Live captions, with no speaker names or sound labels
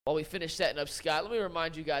While we finish setting up Scott, let me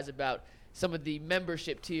remind you guys about some of the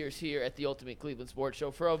membership tiers here at the Ultimate Cleveland Sports Show.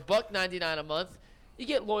 For $1.99 a month, you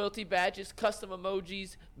get loyalty badges, custom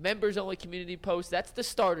emojis, members-only community posts. That's the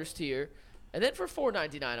starters tier. And then for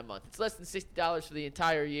 $4.99 a month, it's less than $60 for the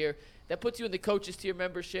entire year. That puts you in the coaches tier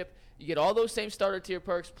membership. You get all those same starter tier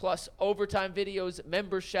perks, plus overtime videos,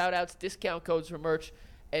 member shout-outs, discount codes for merch,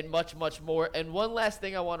 and much, much more. And one last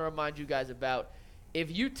thing I want to remind you guys about. If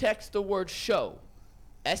you text the word SHOW,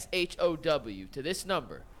 SHOW, to this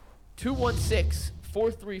number,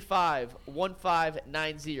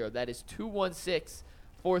 216-435-1590. That is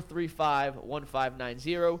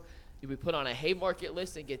 216-435-1590. You'll be put on a Haymarket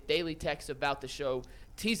list and get daily texts about the show,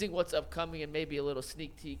 teasing what's upcoming and maybe a little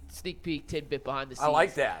sneak peek tidbit behind the scenes. I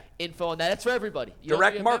like that. Info on that. That's for everybody. You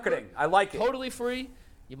Direct marketing. I like it. Totally free.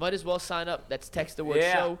 You might as well sign up. That's text the word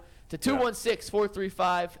SHOW to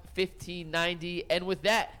 216-435-1590. And with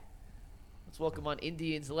that, let's welcome on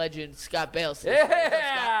Indians legend Scott Bales.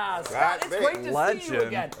 Yeah, Scott, it's great to see you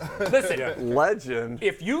again. Listen, legend.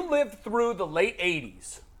 If you lived through the late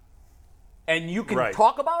 '80s and you can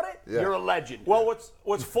talk about it, you're a legend. Well,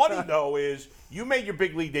 what's funny though is you made your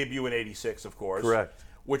big league debut in '86, of course. Correct.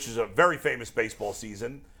 Which is a very famous baseball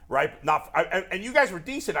season, right? And you guys were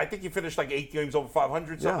decent. I think you finished like 8 games over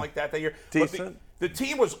 500, something like that year. Decent. But the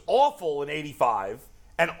team was awful in '85.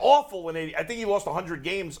 And awful in 80. I think you lost 100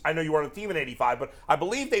 games. I know you were on the team in 85, but I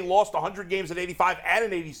believe they lost 100 games in 85 and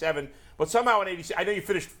in 87. But somehow in 86, I know you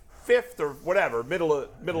finished 5th or whatever, middle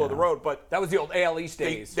of the road. But that was the old AL East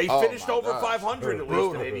days. They finished over 500 at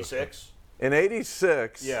least in 86. In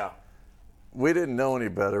 86, we didn't know any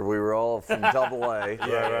better. We were all from Double A.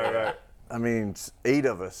 Right. I mean, 8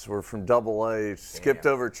 of us were from Double A, skipped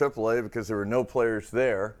over Triple A because there were no players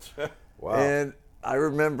there. Wow. And I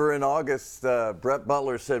remember in August, Brett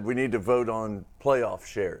Butler said we need to vote on playoff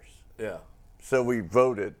shares. Yeah. So we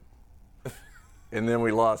voted, and then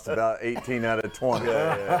we lost about 18 out of 20.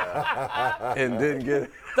 And didn't get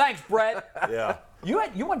it. Thanks, Brett. Yeah.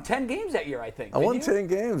 You won 10 games that year, I think. I won didn't you? 10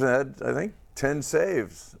 games and had, I think, 10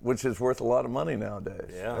 saves, which is worth a lot of money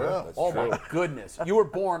nowadays. Yeah. Oh, my goodness. You were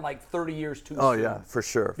born like 30 years too soon. Oh, yeah, for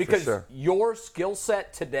sure. Because for sure. your skill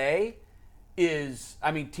set today is,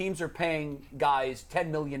 I mean, teams are paying guys $10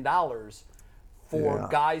 million for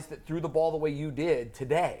guys that threw the ball the way you did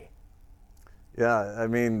today. Yeah, I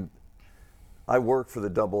mean, I work for the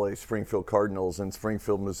Double-A Springfield Cardinals in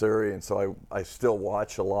Springfield, Missouri, and so I still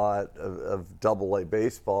watch a lot of Double-A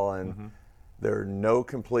baseball, and there are no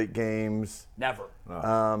complete games. Never.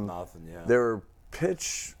 Nothing, yeah. There are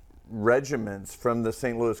pitch regiments from the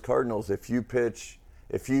St. Louis Cardinals. If you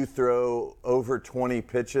throw over 20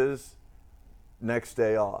 pitches, next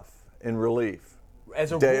day off in relief.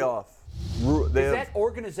 As a day rule. off. Is that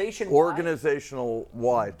organization-wide? Organizational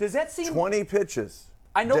wide. Does that seem 20 pitches?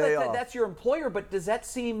 I know day that's your employer, but does that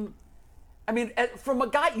seem? I mean, from a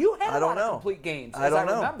guy you had a lot of complete games. I don't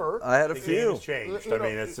know. Remember. I had a The few. game's changed. I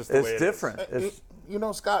mean, it's just the way It's it different. is. You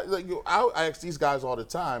know, Scott, like I ask these guys all the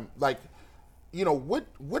time, like, you know,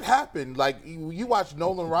 what happened? Like, you watch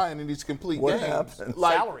Nolan Ryan in these complete What games. happened?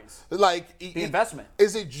 Like, Salaries. Like The investment.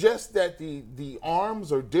 Is it just that the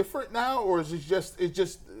arms are different now, or is it just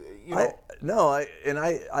you know? I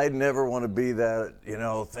never want to be that, you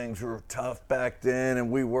know, things were tough back then and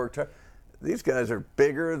we worked hard. These guys are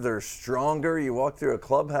bigger, they're stronger. You walk through a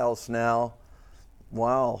clubhouse now.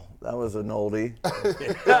 Wow, that was an oldie. Look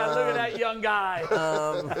at that young guy.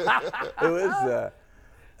 Who is that?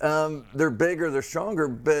 They're bigger, they're stronger,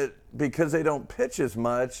 but because they don't pitch as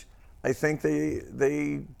much, I think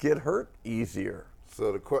they get hurt easier.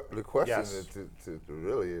 So the question Yes. to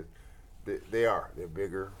really is, they're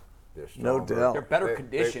bigger, they're No stronger. doubt. They're better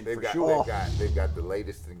conditioned they've for got, sure. They've got the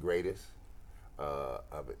latest and greatest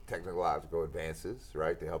of technological advances,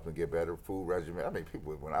 right? To help them get better food regimen. I mean,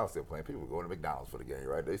 people when I was still playing, people were going to McDonald's for the game,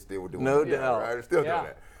 right? They still were doing No that, doubt. right? They're still Yeah. doing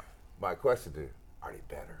that. My question to you, are they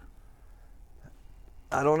better?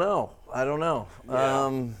 I don't know. I don't know.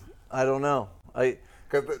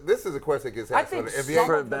 Because this is a question that gets I asked. think So the some NBA,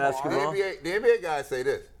 For of them are. basketball? the NBA guys say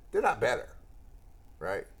this: they're not better,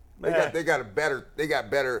 right? They got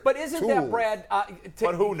better. But isn't tools. that, Brad?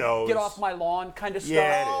 But who knows? Get off my lawn kind of stuff.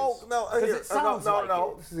 Yeah, it is. No, 'Cause here, it sounds like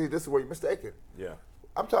no. it. See, this is where you're mistaken. Yeah.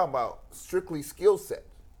 I'm talking about strictly skill sets.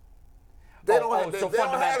 They don't have the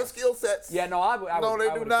fundamentals. skill sets. Yeah, no, I would they I would do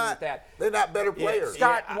agree not. with that. They're not better players.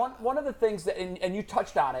 Scott, one of the things that, and you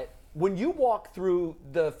touched on it, when you walk through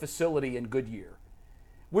the facility in Goodyear,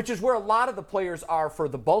 which is where a lot of the players are for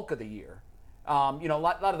the bulk of the year, you know, a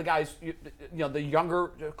lot of the guys, you know, the younger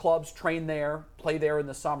clubs train there, play there in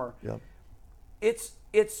the summer. Yep. It's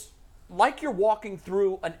like you're walking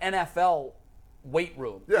through an NFL weight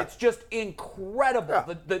room. Yeah. It's just incredible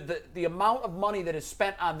Yeah. the amount of money that is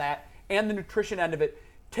spent on that and the nutrition end of it.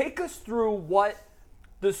 Take us through what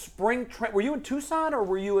the spring were you in Tucson or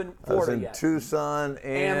were you in Florida I was in yet? Tucson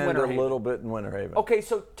and Winter a Haven. little bit in Winter Haven. Okay,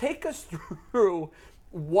 so take us through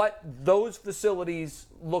what those facilities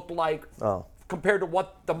look like compared to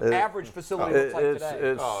what the average facility looks like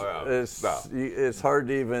today. It's hard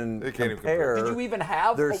to even It can't even compare. Did you even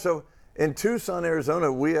have? In Tucson,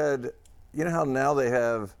 Arizona, we had, you know how now they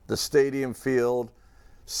have the stadium field,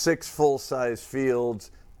 6 full-size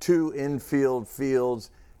fields, 2 infield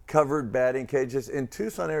fields, covered batting cages. In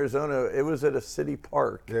Tucson, Arizona, it was at a city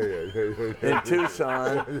park in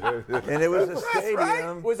Tucson, and it was a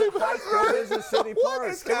stadium. Was it high It Corbett? was a city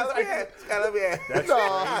park.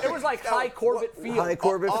 It was like High Corbett Field. High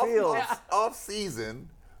Corbett Field. Off season,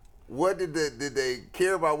 what did they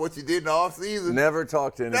care about what you did in the off season? Never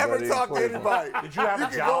talked to anybody. Never talked to played. anybody. Did you have a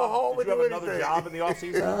could job? go home Did you and have do another anything. job in the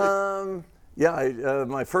offseason? Yeah,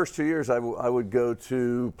 my first 2 years, I would go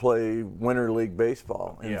to play Winter League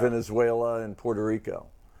baseball in Venezuela and Puerto Rico,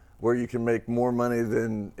 where you can make more money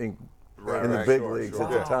than in the big leagues at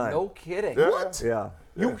the time. No kidding. What? Yeah.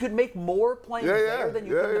 You could make more playing there than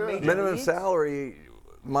you could in the major Minimum leagues? salary,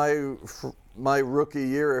 my rookie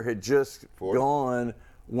year had just 40?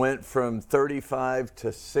 went from 35 to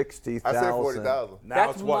 60,000. I said 40,000. Now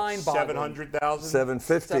That's it's what, mind-boggling. 700,000?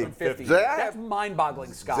 750. 750. Jay, That's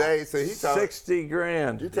mind-boggling, Scott. Jay, so he told 60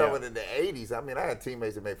 grand. you talking in the 80s. I mean, I had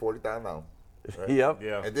teammates that made $40,000 Yep.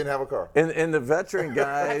 Yeah. and didn't have a car. And the veteran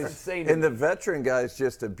guys, insane. and the veteran guys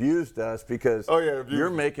just abused us because abused you're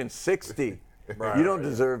us. making 60. Right, You don't right.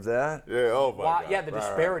 deserve that. Yeah, oh my Wow, God. yeah, the Right, right.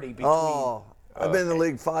 disparity between. Oh, I've been in the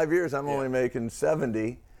league 5 years. I'm only making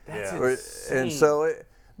 70. That's Yeah. insane. And so,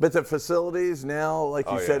 but the facilities now, like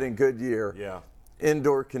you Oh, said, yeah. in Goodyear, Yeah.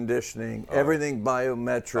 indoor conditioning, everything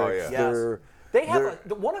biometrics. Oh, yeah. Yes. They're- They have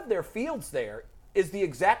they're- one of their fields there is the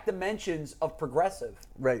exact dimensions of Progressive,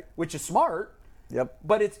 Right. which is smart. Yep.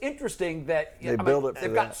 But it's interesting that They build it for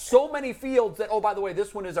they've got that. so many fields that, oh, by the way,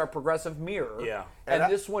 this one is our Progressive mirror. Yeah. And,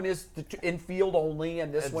 And this one is the infield only,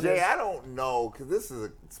 and this And one Jay, is. I don't know, because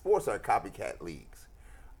sports are copycat leagues.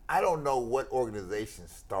 I don't know what organization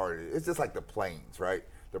started it. It's just like the planes, right?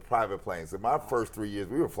 The private planes. In my first 3 years,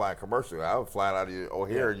 we were flying commercial. I was flying out of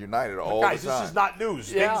O'Hare United all Guys, the time. this is not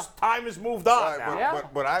news. Yeah. Time has moved on Right, now. Yeah.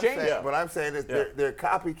 but I'm Change saying, it. what I'm saying is they're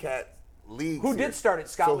copycat leagues. Who here. did start it,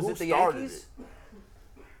 Scott? So Was who it the started Yankees? it?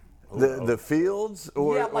 The fields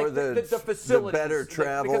or, Yeah, like or the facilities. better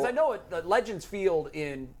travel. Because I know the Legends Field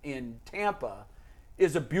in Tampa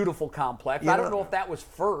is a beautiful complex. You I don't know- know if that was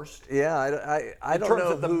first Yeah, I in don't terms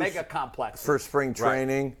know of the who's mega complex. for spring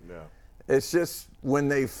training. Yeah. It's just when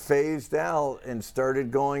they phased out and started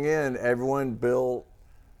going in, everyone built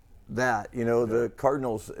that. You know, the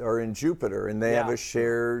Cardinals are in Jupiter, and they have Yeah. a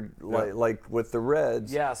shared, like with the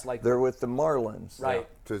Reds. Yes, like- they're with the Marlins. Right.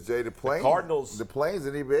 To Jay, the planes. Cardinals- The planes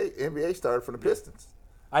in the NBA started from the Pistons.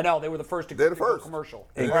 I know they were the first to They're the go first. commercial.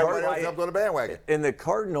 And Everybody Card- else jumped on the bandwagon. And the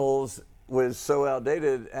Cardinals was so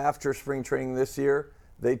outdated after spring training this year.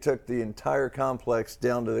 They took the entire complex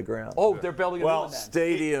down to the ground. Oh, they're building a new Well, one then.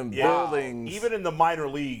 Stadium, Yeah. buildings. Even in the minor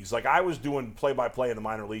leagues, like I was doing play-by-play in the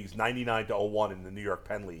minor leagues, 99 to 01 in the New York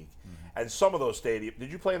Penn League, and some of those stadiums.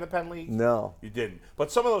 Did you play in the Penn League? No. You didn't.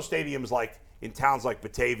 But some of those stadiums, like in towns like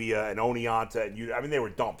Batavia and Oneonta, and they were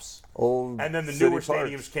dumps. Old And then the city newer parks.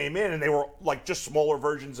 stadiums came in, and they were like just smaller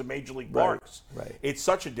versions of major league Right, parks. right. It's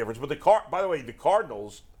such a difference. But by the way, the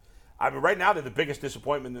Cardinals. I mean, right now they're the biggest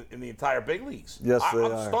disappointment in the entire big leagues. Yes, they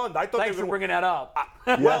I'm are. stunned. I thought Thanks they for were bringing that up.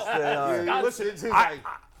 Yes, they are. Listen,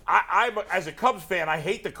 I'm as a Cubs fan, I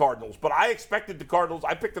hate the Cardinals, but I expected the Cardinals.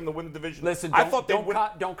 I picked them to win the division. Listen, I don't, thought they'd don't, win.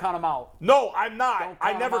 don't count them out. No, I'm not. Don't I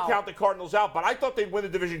count never them out. count the Cardinals out, but I thought they'd win the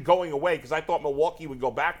division going away because I thought Milwaukee would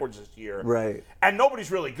go backwards this year. Right. And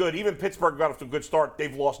nobody's really good. Even Pittsburgh got off to a good start.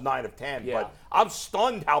 They've lost 9 of 10. Yeah. But I'm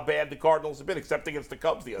stunned how bad the Cardinals have been, except against the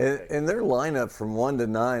Cubs the other day. And their lineup from 1 to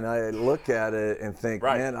 9, I look at it and think,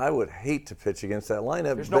 Right. man, I would hate to pitch against that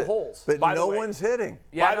lineup. There's no but- holes. But By the no way- one's hitting.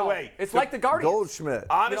 Yeah, By the no. way, it's the- like the Guardians. Goldschmidt.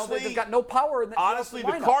 Honestly, they've got no power in that. honestly, the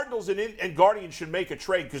lineup. Cardinals and Guardians should make a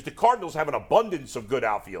trade because the Cardinals have an abundance of good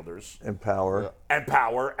outfielders. And power. And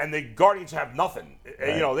power, and the Guardians have nothing.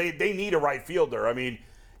 You know, they need a right fielder. I mean,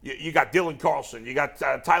 you got Dylan Carlson, you got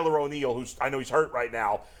Tyler O'Neill, who's I know he's hurt right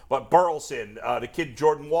now, but Burleson, the kid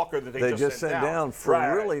Jordan Walker that They just sent down for Right,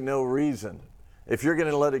 right. really no reason. If you're going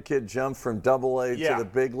to let a kid jump from Double-A Yeah. to the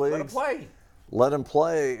big leagues, Let him play. let him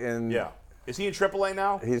play. And Yeah, is he in AAA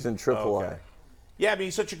now? he's in Triple-A. Okay. Yeah, I mean,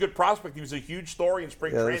 he's such a good prospect. He was a huge story in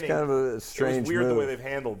spring Yeah, that's training. kind of a strange It was weird the way move. they've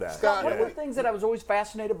handled that. Scott, One Yeah. of the things that I was always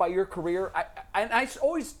fascinated by your career, I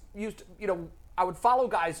always used to, would follow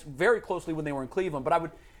guys very closely when they were in Cleveland, but I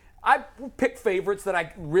would pick favorites that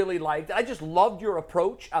I really liked. I just loved your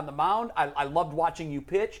approach on the mound. I loved watching you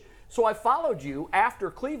pitch. So I followed you after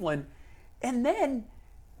Cleveland, and then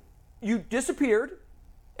you disappeared.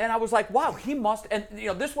 And I was like, wow, he must. And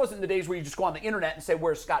this wasn't the days where you just go on the internet and say,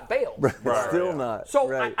 "Where's Scott Bales?" Right. Still not. So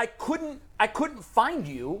right. I couldn't find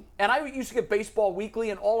you, and I used to get Baseball Weekly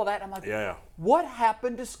and all of that. I'm like, Yeah. what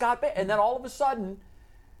happened to Scott Bales? And then all of a sudden,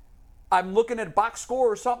 I'm looking at a box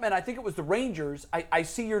score or something, and I think it was the Rangers. I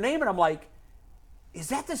see your name, and I'm like, is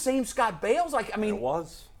that the same Scott Bales? Like, I mean, It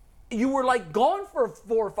was. you were like gone for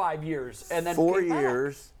 4 or 5 years, and then 4 came back.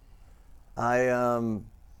 years. I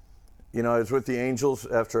was with the Angels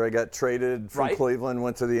after I got traded from Right. Cleveland,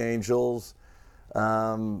 went to the Angels,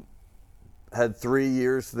 had 3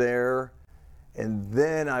 years there, and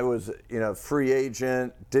then I was, free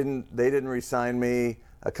agent. They didn't re-sign me.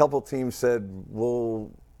 A couple teams said, "Well,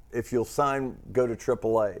 if you'll sign, go to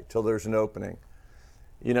AAA till there's an opening."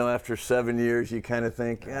 After 7 years, you kind of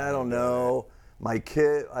think, I don't know. My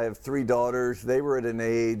kid, I have 3 daughters. They were at an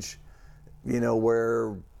age,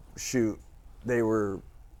 where, they were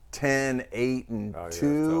 10, 8, and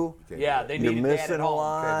 2. Yeah, they You're needed dad missing at a home.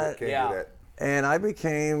 lot. Can't Yeah. do that. And I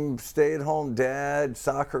became stay-at-home dad,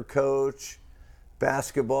 soccer coach,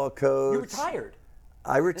 basketball coach. You retired.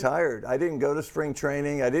 I retired. I didn't go to spring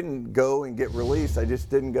training. I didn't go and get released. I just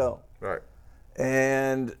didn't go. Right.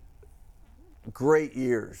 And great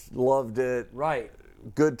years. Loved it. Right.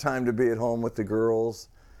 Good time to be at home with the girls.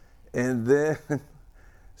 And then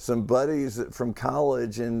some buddies from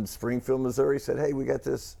college in Springfield, Missouri said, "Hey, we got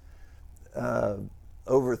this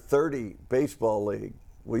over 30 baseball league.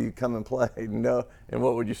 Will you come and play?" No. And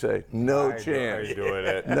what would you say? No chance. doing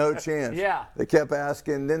it. No chance. Yeah. They kept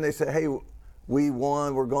asking. Then they said, "Hey, we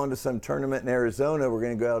won. We're going to some tournament in Arizona. We're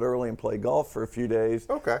going to go out early and play golf for a few days."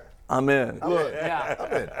 Okay. I'm in. Yeah.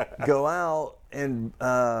 I'm in. Go out, and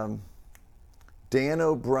Dan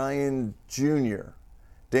O'Brien Jr.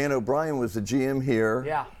 Dan O'Brien was the GM here.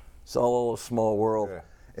 Yeah. It's all a small world. Yeah.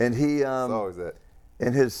 And he It's always that.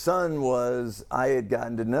 and his son I had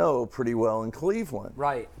gotten to know pretty well in Cleveland.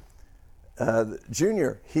 Right.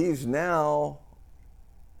 Junior, he's now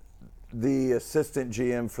the assistant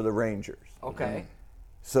GM for the Rangers. Okay.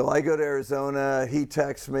 So I go to Arizona. He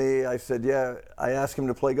texts me. I said, "Yeah." I asked him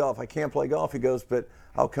to play golf. "I can't play golf." He goes, "But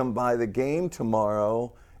I'll come by the game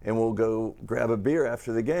tomorrow and we'll go grab a beer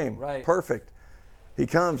after the game." Right. Perfect. He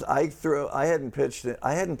comes. I hadn't pitched it.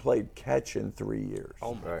 I hadn't played catch in 3 years.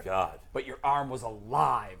 Oh my Right. God. But your arm was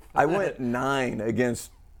alive. I went 9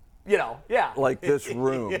 against Yeah. like this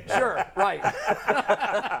room. Sure. Right.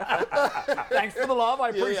 Thanks for the love. I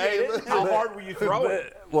appreciate it. How hard were you throwing?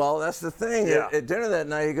 Well, that's the thing. Yeah. At dinner that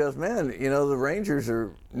night, he goes, "Man, the Rangers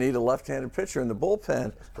need a left-handed pitcher in the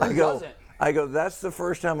bullpen." Who doesn't? I go, "That's the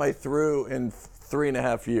first time I threw in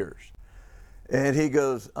 3.5 years." And he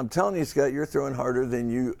goes, "I'm telling you, Scott, you're throwing harder than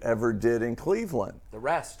you ever did in Cleveland," The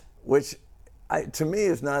rest. which to me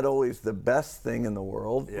is not always the best thing in the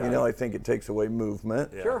world. Yeah. I think it takes away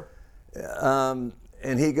movement. Yeah. Sure.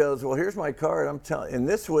 And he goes, "Well, here's my card. I'm telling," and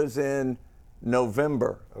this was in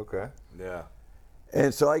November. Okay. Yeah.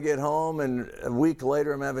 And so I get home, and a week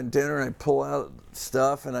later I'm having dinner, and I pull out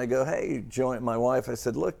stuff, and I go, "Hey, my wife," I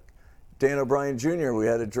said, "Look, Dan O'Brien Jr., we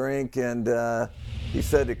had a drink," and he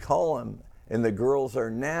said to call him. And the girls are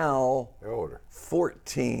now They're older.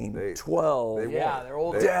 14, 12. They want Yeah, it. they're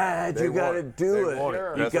older. Dad, They you got want to it. do They it. want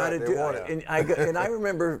Sure. You That's got right, to they do want it. it. And I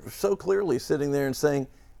remember so clearly sitting there and saying,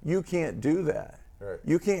 "You can't do that. Right.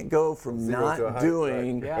 You can't go from 0 to not 100,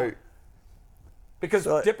 doing." right. Yeah. Hey, Because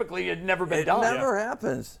So- typically it had never been It done. never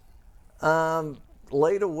happens.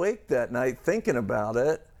 Laid awake that night thinking about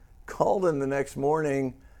it, called him the next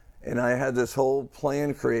morning, and I had this whole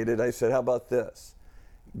plan created. I said, "How about this?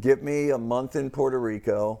 Get me a month in Puerto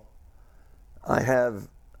Rico. I have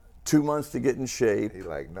 2 months to get in shape." He's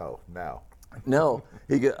like, no, now. No,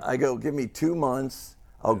 I go, "Give me 2 months.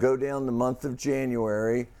 I'll go down the month of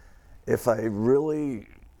January. If I really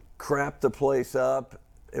crap the place up,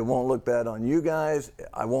 it won't look bad on you guys.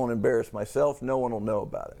 I won't embarrass myself. No one will know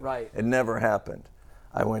about it." Right. It never happened.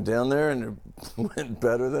 I went down there and it went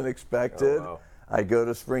better than expected. Oh, wow. I go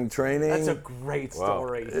to spring training. That's a great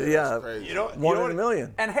story. yeah, You know one in what? a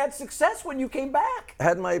million. And had success when you came back.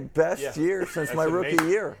 Had my best Yeah. year since That's my rookie amazing.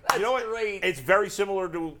 year. You know what? great. It's very similar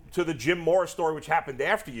to the Jim Morris story, which happened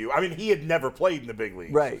after you. I mean, he had never played in the big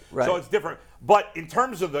leagues. Right. So it's different. But in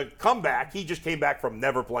terms of the comeback, he just came back from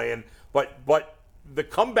never playing. But the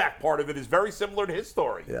comeback part of it is very similar to his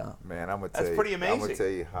story. Yeah. Man, I'm gonna tell That's you. pretty I'm gonna amazing. tell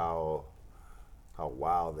you how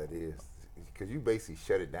wild that is, because you basically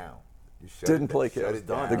shut it down. Didn't play shut it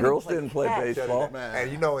down. The girls didn't play catch. baseball.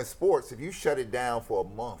 And you know, in sports, if you shut it down for a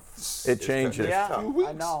month, It changes. Yeah, tough.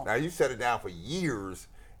 I know. Now you shut it down for years,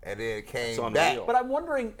 and then it came unreal. back. But I'm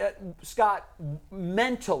wondering, Scott,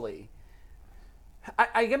 mentally,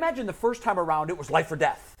 I imagine the first time around it was life or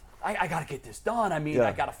death. I got to get this done. I mean,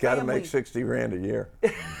 I got a family. Got to make 60 grand a year.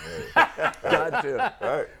 Got to.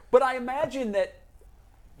 Right. But I imagine that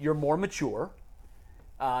you're more mature.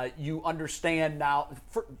 You understand now.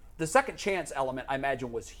 The second chance element, I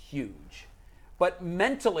imagine, was huge. But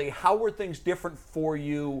mentally, how were things different for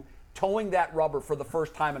you towing that rubber for the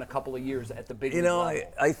first time in a couple of years at the big league level?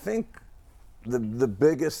 I think the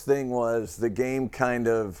biggest thing was the game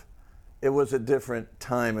it was a different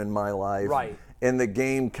time in my life. Right. And the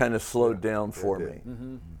game kind of slowed down for me.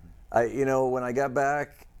 When I got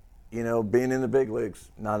back, being in the big leagues,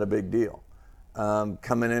 not a big deal.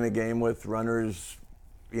 Coming in a game with runners,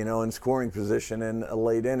 in scoring position in a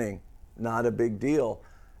late inning, not a big deal.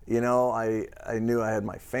 I knew I had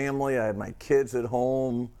my family, I had my kids at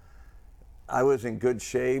home. I was in good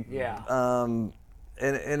shape. Yeah. And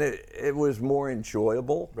it was more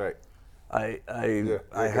enjoyable. Right. I it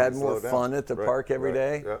had can more slow down. fun at the Right, park every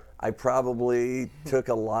day. right, yeah. I probably took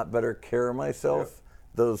a lot better care of myself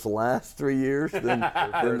those last 3 years than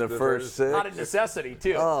the first 6. Out of necessity,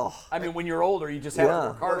 too. Oh. I mean, when you're older, you just have to Yeah.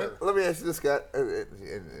 work harder. Let me ask you this, Scott,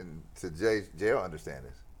 and to Jay will understand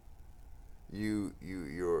this.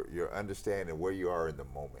 You're understanding where you are in the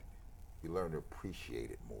moment. You learn to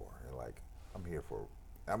appreciate it more. And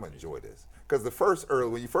I'm gonna enjoy this. Because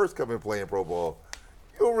when you first come in playing pro ball,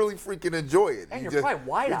 you don't really freaking enjoy it. And you're probably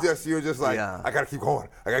wide out. You're just like, Yeah. I gotta keep going.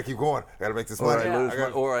 I gotta make this money. I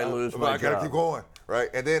lose my I gotta job. keep going, right?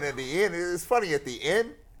 And then at the end, it's funny. At the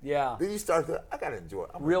end, Yeah. then you start to, I gotta enjoy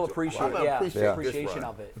it. I'm Real gonna appreciate, I'm gonna yeah, appreciate this appreciation run.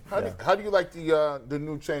 of it. How do you like the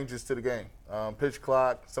new changes to the game? Pitch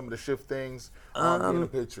clock, some of the shift things, being a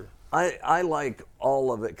pitcher. I like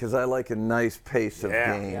all of it because I like a nice pace of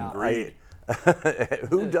game. Yeah. Agreed.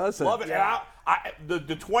 Who doesn't? Love it. Yeah. And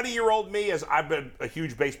the 20-year-old me, as I've been a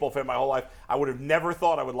huge baseball fan my whole life, I would have never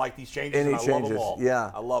thought I would like these changes. Any and I changes? love them all.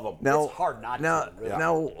 Yeah, I love them. Now, It's hard not to, now, really.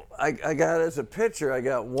 Now, I got as a pitcher, I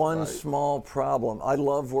got one small problem. I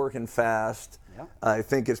love working fast. Yeah. I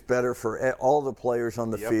think it's better for all the players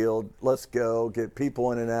on the field. Let's go, get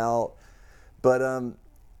people in and out. But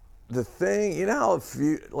the thing, how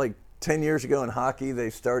 10 years ago in hockey, they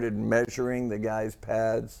started measuring the guys'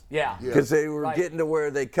 pads. Yeah. Because they were Right. getting to where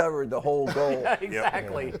they covered the whole goal. Yeah,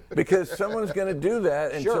 exactly. Because someone's going to do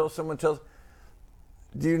that until someone tells.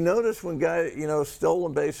 Do you notice when guys,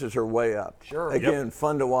 stolen bases are way up? Sure. Again,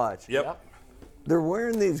 fun to watch. Yep. They're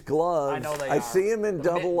wearing these gloves. I know they are. see them in The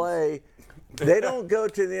Double A. They don't go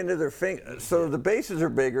to the end of their finger, so the bases are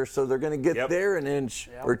bigger, so they're going to get there an inch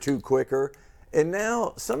or two quicker. And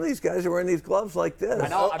now some of these guys are wearing these gloves like this. I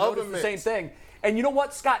know. I've Other noticed the same mix. thing. And you know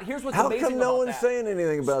what, Scott? Here's what's How amazing come no about one's that. saying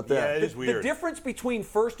anything about that? Yeah, it is The weird. difference between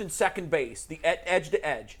first and second base, the edge to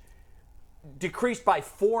edge, decreased by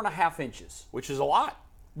 4.5 inches. Which is a lot.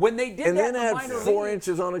 When they did And that then in the add minor 4 leagues-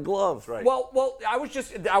 inches on a glove. Right. Well, I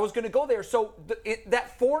was going to go there. So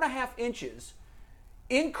that 4.5 inches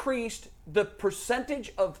increased the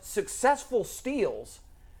percentage of successful steals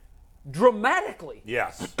dramatically.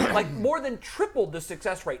 Yes. Like more than tripled the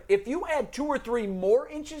success rate. If you add 2 or 3 more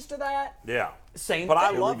inches to that, Yeah. same But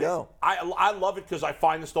I thing. love it. go. I love it because I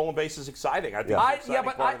find the stolen bases exciting. I think it's an exciting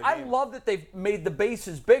but part of the I game. love that they've made the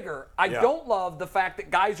bases bigger. I Yeah. don't love the fact that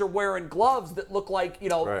guys are wearing gloves that look like,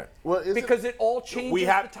 Right. Well, is because it all changes We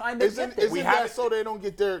have- the time they Isn't get there. that have it- so they don't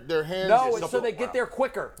get their hands? No, it's It's so a- they get there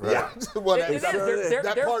quicker. Yeah. Well, It is. that- Their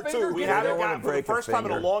that part finger too. We gets haven't there. wanna got, for the break a first time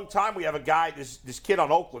in a finger. long time, we have a guy, this kid on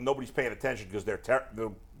Oakland, nobody's paying attention because they're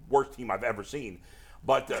the worst team I've ever seen,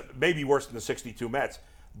 but maybe worse than the 62 Mets.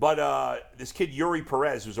 But this kid, Yuri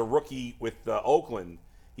Perez, who's a rookie with Oakland,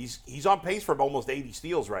 he's on pace for almost 80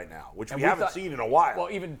 steals right now, which And we haven't thought- seen in a while. Well,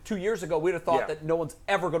 even 2 years ago, we'd have thought Yeah. that no one's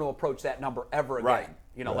ever going to approach that number ever again. right.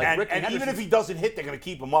 Like and Ricky even Henderson. if he doesn't hit, they're going to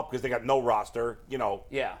keep him up because they got no roster,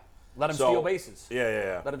 Yeah. Let him So- steal bases.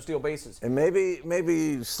 Yeah. Let him steal bases. And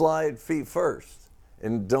maybe slide feet first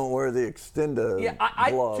and don't wear the extenda Yeah,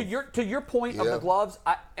 glove. to your point of Yeah. the gloves,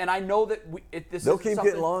 and I know that this They'll is keep something,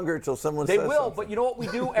 getting longer until someone They says will, something. but you know what we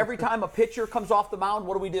do every time a pitcher comes off the mound?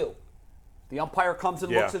 What do? The umpire comes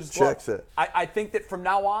and Yeah. looks at his glove. Checks it. I think that from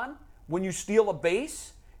now on, when you steal a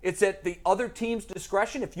base, it's at the other team's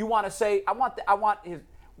discretion. If you want to say,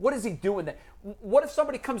 What is he doing there? What if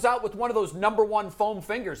somebody comes out with one of those #1 foam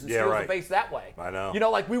fingers and Yeah, steals right. the base that way? I know. You know,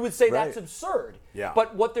 like we would say Right. that's absurd. Yeah.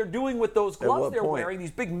 But what they're doing with those gloves what they're point? wearing, these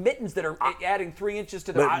big mittens that are adding 3 inches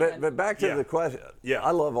to their But back to Yeah. the question. Yeah. I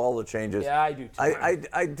love all the changes. Yeah, I do too.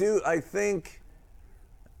 I do. I think,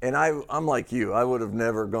 and I'm like you. I would have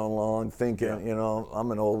never gone along thinking, you know, I'm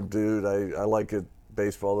an old dude. I like it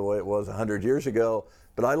baseball the way it was 100 years ago.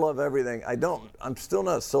 But I love everything. I'm still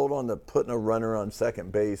not sold on the putting a runner on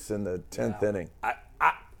second base in the 10th inning.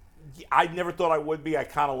 I never thought I would be. I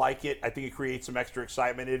kind of like it. I think it creates some extra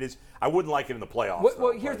excitement. It is. I wouldn't like it in the playoffs. Well,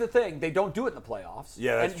 though, here's but- the thing: they don't do it in the playoffs.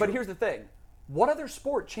 Yeah, that's But true. here's the thing: what other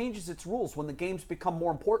sport changes its rules when the games become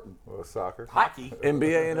more important? Well, soccer. hockey.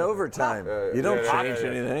 NBA in overtime. You don't yeah, change yeah.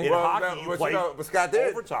 anything. In Well, hockey, no, you but play but Scott, they're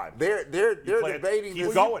overtime. They're play it- debating keep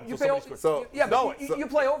this. going. You Until play, somebody scores. So- yeah, but No, you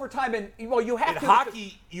play overtime, and well, you have In to.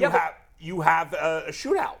 hockey, you Yeah, but- have a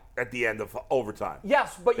shootout at the end of overtime.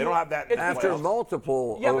 Yes, but They you don't have that in it's the After playoffs.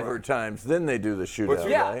 multiple Yeah, but- overtimes, then they do the shootout,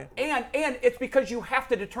 Yeah, right? and it's because you have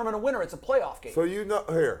to determine a winner. It's a playoff game. So you know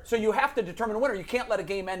here. So you have to determine a winner. You can't let a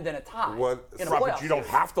game end in a tie What- in a Right, playoff but you don't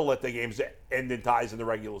series. have to let the games end in ties in the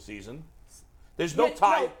regular season. There's no Yeah,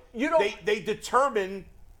 tie. no, you don't- They determine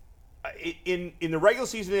in the regular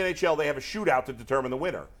season of the NHL. They have a shootout to determine the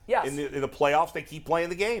winner. Yes. In the playoffs, they keep playing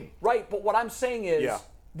the game. Right, but what I'm saying is Yeah.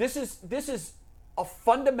 this is a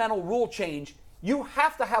fundamental rule change. You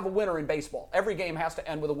have to have a winner in baseball. Every game has to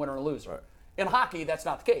end with a winner and a loser. Right. In hockey, that's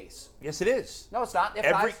not the case. Yes, it is. No, it's not. They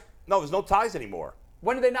have ties. No, there's no ties anymore.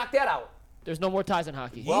 When did they knock that out? There's no more ties in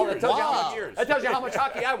hockey. Well, that tells, you how much, Years. that tells you how much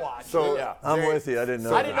hockey I watch. So Yeah. I'm Jay- with you. I didn't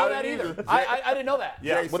know I didn't know that either. either. I didn't know that.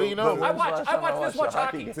 Yeah. Jay, What do you know? so- I When's the watch last time I this much watched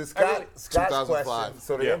hockey. hockey? To I Scott's really- 2005. question,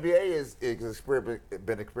 so the Yeah. NBA is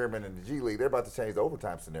been experimenting in the G League. They're about to change the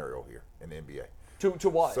overtime scenario here in the NBA. To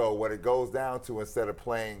what? So what it goes down to, instead of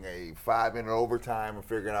playing a 5-minute overtime and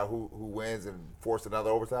figuring out who wins and force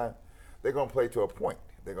another overtime, they're going to play to a point.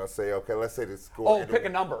 They're going to say, okay, let's say the score. Oh, ended- pick a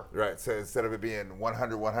number. Right. So instead of it being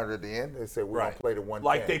 100 at the end, they say we're going Right. to play to 110.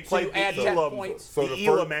 Like they played you add the 10 Elam, points. So the the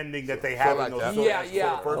Elam first- ending that they have like in those. that. Yeah, So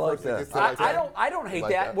yeah. the first I like person that. gets to I don't hate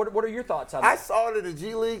Like that. that. What are your thoughts on I that? saw it in the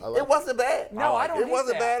G League. like It wasn't bad. No, I don't It hate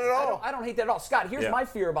wasn't that. bad at all. I don't hate that at all. Scott, here's Yeah. my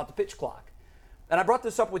fear about the pitch clock. And I brought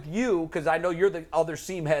this up with you because I know you're the other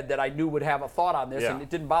seam head that I knew would have a thought on this, Yeah. and it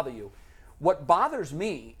didn't bother you. What bothers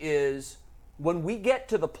me is when we get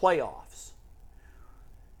to the playoffs,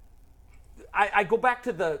 I go back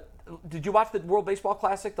to did you watch the World Baseball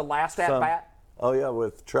Classic, the last at-bat? Oh, yeah,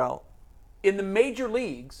 with Trout. In the major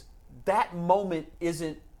leagues, that moment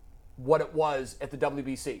isn't what it was at the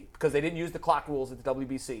WBC because they didn't use the clock rules at the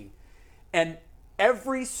WBC. And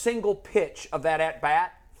every single pitch of that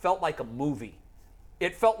at-bat felt like a movie.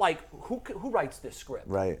 It felt like, who writes this script?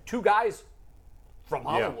 Right. Two guys from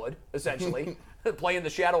Hollywood, essentially, play in the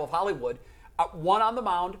shadow of Hollywood. One on the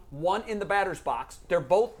mound, one in the batter's box. They're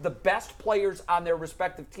both the best players on their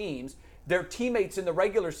respective teams. They're teammates in the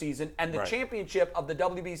regular season, and the Right. championship of the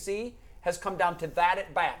WBC has come down to that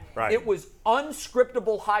at bat. Right. It was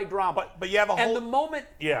unscriptable high drama. But you have a and whole- the moment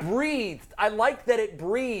Yeah. breathed. I like that it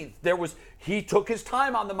breathed. He took his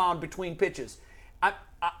time on the mound between pitches.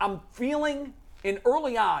 I'm feeling.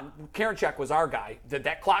 Early on, Karinchak was our guy.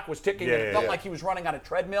 That clock was ticking, and it Yeah, felt yeah. like he was running on a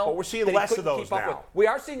treadmill. But we're seeing that he less of couldn't those keep up now. with. We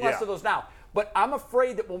are seeing less Yeah. of those now. But I'm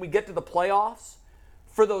afraid that when we get to the playoffs,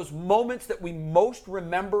 for those moments that we most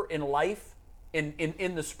remember in life,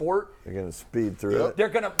 in the sport, They're going to speed through it.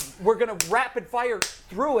 we're gonna rapid fire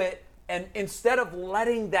through it, and instead of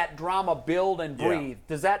letting that drama build and Yeah. breathe,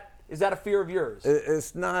 is that a fear of yours?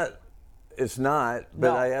 It's not,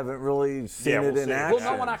 but No. I haven't really seen Yeah, it we'll in see. action.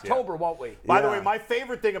 We'll know in October, won't we? By the Yeah. way, my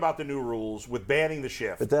favorite thing about the new rules with banning the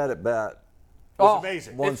shift But that at bat, was Oh,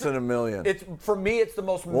 amazing. once in a million. It's for me, it's the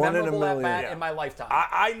most One in a memorable at million. bat Yeah. in my lifetime.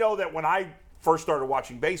 I know that when I first started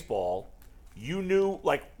watching baseball, you knew,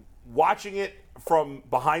 like, watching it from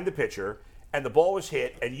behind the pitcher, and the ball was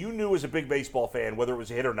hit, and you knew as a big baseball fan whether it was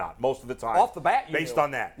a hit or not most of the time. Off the bat, you based knew.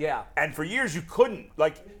 on that. Yeah. And for years, you couldn't.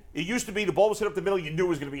 Like, it used to be the ball was hit up the middle, you knew it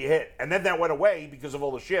was going to be a hit. And then that went away because of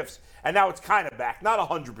all the shifts. And now it's kind of back. Not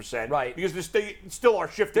 100%. Right. Because they still are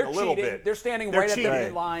shifting They're a little cheating. bit. They're standing right at the cheating.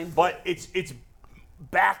 green line. But it's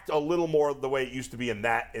backed a little more the way it used to be in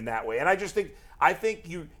that way. And I think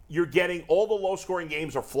you're getting all the low scoring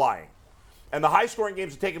games are flying. And the high scoring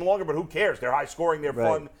games are taking longer, but who cares? They're high scoring, they're Right.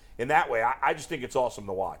 fun in that way. I just think it's awesome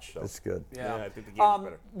to watch. So. It's good. Yeah, I think the game's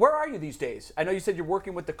better. Where are you these days? I know you said you're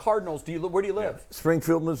working with the Cardinals. Where do you live?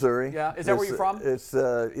 Springfield, Missouri. Yeah. Is that where you're from? It's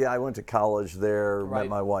yeah. I went to college there. Right. Met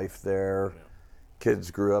my wife there. kids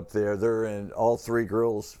grew up there. They're in all 3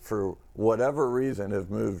 girls, for whatever reason, have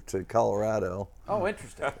moved to Colorado. Oh,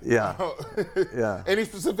 interesting. Yeah. Yeah. Any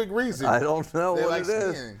specific reason? I don't know They what like it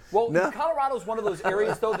is. skiing. Well, No. Colorado's one of those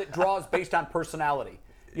areas, though, that draws based on personality.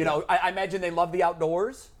 You know, I imagine they love the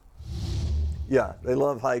outdoors. Yeah, they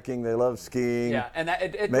love hiking. They love skiing. Yeah, and that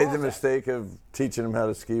it Made draws the that. mistake of teaching them how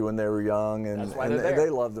to ski when they were young, and, That's why and they're there. they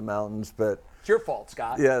love the mountains. But It's your fault,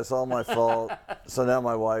 Scott. yeah, it's all my fault. So now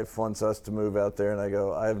my wife wants us to move out there, and I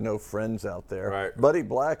go, I have no friends out there. Right. Buddy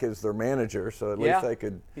Black is their manager, so at Yeah, least I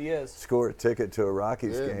could he is. score a ticket to a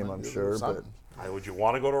Rockies Yeah, game, man, I'm give sure, them but something. Would you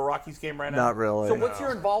want to go to a Rockies game right now? not really. So what's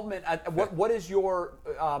your involvement? What is your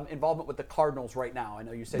involvement with the Cardinals right now? I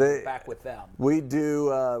know you said you're back with them. We do.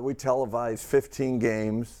 We televise 15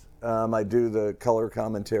 games. I do the color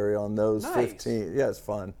commentary on those Nice. 15. Yeah, it's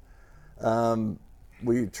fun.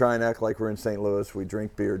 We try and act like we're in St. Louis. We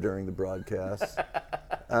drink beer during the broadcast.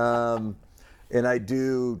 And I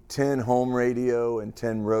do 10 home radio and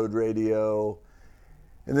 10 road radio.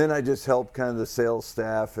 And then I just help kind of the sales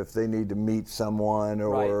staff if they need to meet someone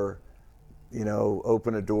or, you know,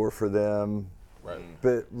 open a door for them. Right.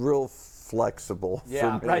 But real flexible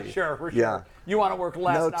Yeah, for me. right, sure, for sure. Yeah. You want to work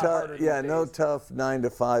less, No not harder. these yeah, no days. tough 9 to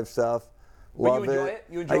 5 stuff. But you Love enjoy it?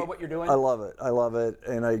 You enjoy what you're doing? I love it. I love it.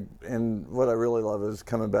 And what I really love is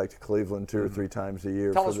coming back to Cleveland 2 or 3 times a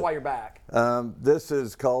year. Tell for us the- why you're back. This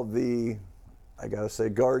is called the, I gotta say,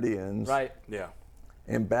 Guardians Right. Yeah.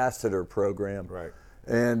 Ambassador Program. Right.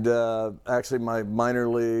 And actually, my minor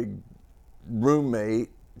league roommate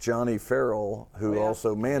Johnny Farrell, who yeah.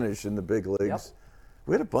 also managed in the big leagues.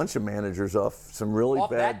 We had a bunch of managers off some really Off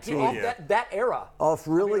bad that, team, teams. off that era. Off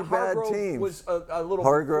really I mean, bad Hargrove teams. was a little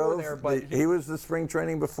Hargrove, before there, but he was the spring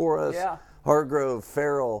training before us. Yeah. Hargrove,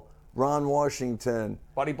 Farrell, Ron Washington,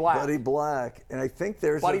 Buddy Black. Buddy Black, and I think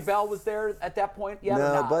there's Buddy Bell was there at that point. Yeah, No,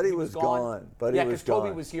 or not? Buddy He was gone. Buddy yeah, was because Toby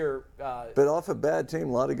gone. was here. But off a bad team,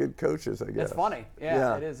 a lot of good coaches, I guess. It's funny.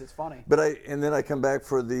 Yeah, it is. It's funny. But and then I come back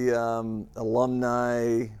for the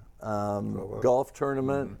alumni golf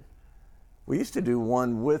tournament. Mm-hmm. We used to do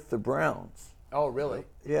one with the Browns. Oh, really?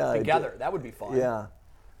 Yeah, I Together. did. That would be fun. Yeah.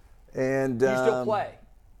 And Do you still play?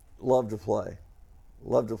 Love to play.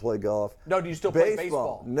 Love to play golf. No, do you still play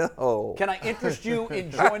baseball? No. Can I interest you in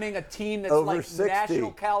joining a team that's Over like 60.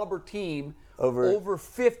 national caliber team Over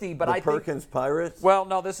 50? But the I Perkins think, Pirates? well,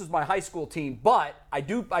 no, this is my high school team. But I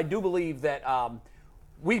do believe that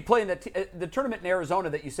we play in the tournament in Arizona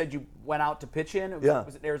that you said you went out to pitch in. Yeah.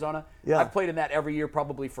 Was it in Arizona? Yeah. I've played in that every year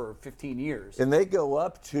probably for 15 years. And they go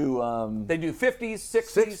up to They do 50s, 60s.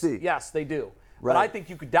 60. Yes, they do. But Right. I think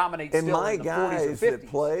you could dominate and still my in the 40s guys or 50s. that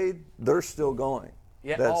played, they're still going.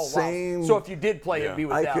 Yeah. That oh, wow. same So if you did play, it'd be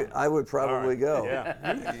with them. I would probably go.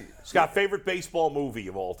 Yeah. Scott, favorite baseball movie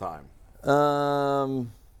of all time?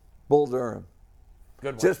 Bull Durham.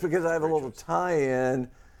 Good one. Just because I have a little tie-in,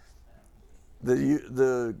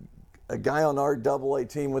 a guy on our AA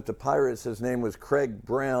team with the Pirates, his name was Craig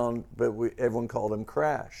Brown, but everyone called him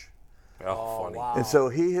Crash. Oh, funny. And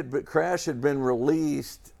so Crash had been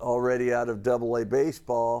released already out of AA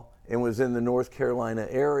baseball and was in the North Carolina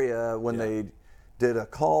area when they did a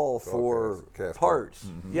call for casting. parts.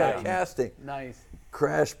 Yeah, casting. Nice.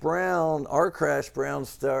 Crash Brown, our Crash Brown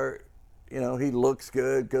start, he looks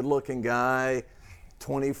good looking guy,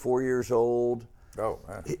 24 years old. Oh,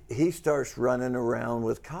 man. He starts running around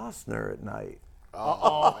with Costner at night.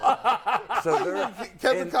 So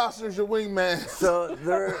Kevin Costner's your wingman. So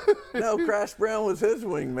Crash Brown was his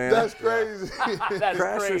wingman. That's crazy. That's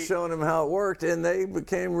Crash great. was showing him how it worked, and they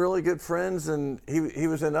became really good friends. And he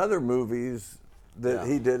was in other movies that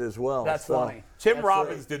he did as well. That's So- funny. Tim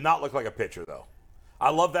Robbins did not look like a pitcher, though. I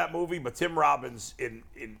love that movie, but Tim Robbins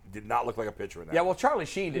did not look like a pitcher in that. Yeah, well, Charlie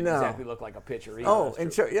Sheen didn't No. exactly look like a pitcher either. Oh,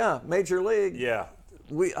 and Major League. Yeah.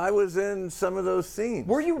 I was in some of those scenes.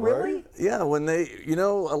 Were you really? Yeah, when they, a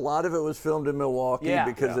lot of it was filmed in Milwaukee Yeah.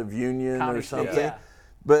 because of Union County or State, something. yeah.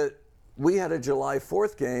 But we had a July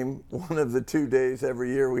 4th game, one of the 2 days every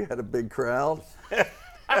year we had a big crowd.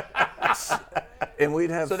 And we'd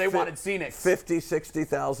have So they wanted scenics. 50,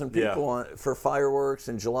 60,000 people on for fireworks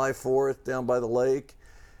and July 4th down by the lake.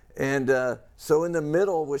 And so in the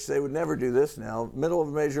middle, which they would never do this now, middle of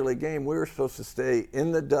a Major League game, we were supposed to stay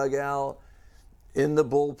in the dugout, in the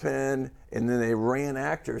bullpen, and then they ran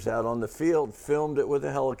actors out on the field, filmed it with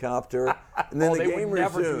a helicopter, and then Oh, the they would game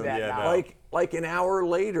never do resumed. that Yeah, now. Like an hour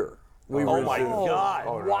later, we Oh, my resumed.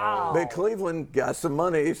 God. Wow. But Cleveland got some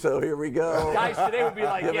money, so here we go. Guys today would be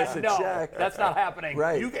like, Give yeah, us a no, check. that's not happening.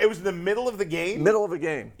 Right. It was in the middle of the game? Middle of a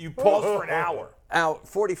game. You paused for an hour. Out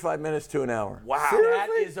 45 minutes to an hour. Wow. That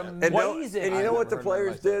is And, amazing. and you know what the never heard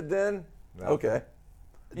players nothing like did then? Okay.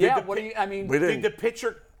 Yeah, the what do you? I mean, We Did didn't.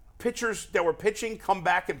 the pitchers that were pitching come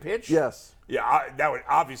back and pitch? Yes. Yeah, that would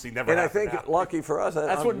obviously never And I happen think, now. lucky for us,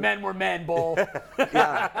 that's when men were men, Bull.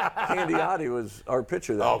 yeah, Candiotti was our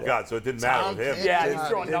pitcher that Oh, day. God, so it didn't matter with him. Yeah, he's Yeah,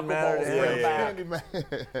 throwing didn't matter knuckleballs. to Bring him. him back.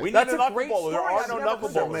 Candyman. We need That's a a great knuckleballer. There story. are I've no never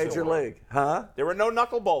heard So knuckleballers. Major anymore. League. Huh? There were no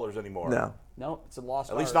knuckleballers anymore. No. No, it's a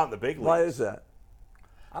lost At least art. not in the big leagues. Why is that?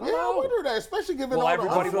 I don't Yeah, I know. wonder that, especially given Well, all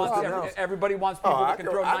everybody the wants something every- else. everybody wants people that can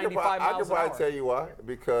throw 95 I miles could an probably hour. tell you why.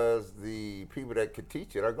 Because the people that could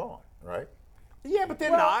teach it are gone, right? Yeah, but they're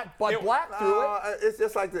Well, not. But They- Black threw it. It's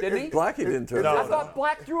just like the. Didn't he? Blackie didn't throw No, that. I thought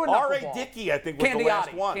Black threw a knuckleball. R.A. Dickey, I think, was the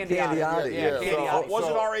last one. Candiotti. Yeah, Yeah, Candiotti.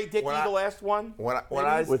 Wasn't So, R.A. Dickey when I- the last one? When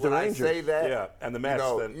I With the when I Rangers. say that, Yeah, and the Mets,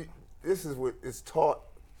 then. this is what it's taught.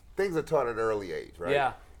 Things are taught at an early age, right?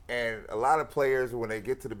 Yeah. And a lot of players, when they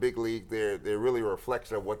get to the big league, they're really a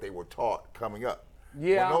reflection of what they were taught coming up.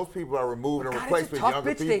 Yeah. When those people are removed and God, replaced it's a with tough younger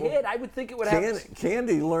pitch people. to hit. I would think it would have.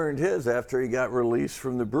 Candy learned his after he got released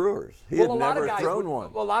from the Brewers. He Well, had a lot never of guys thrown would,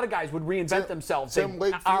 one. well, a lot of guys would reinvent themselves. Tim They'd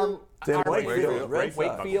Wakefield. Tim arm Wakefield, Red Sox.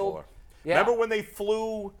 Wakefield. Yeah. Remember when they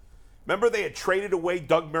flew? Remember they had traded away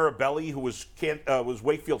Doug Mirabelli, who was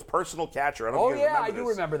Wakefield's personal catcher. I don't know Oh if you guys yeah, I do this.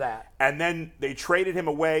 remember that. And then they traded him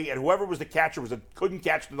away, and whoever was the catcher couldn't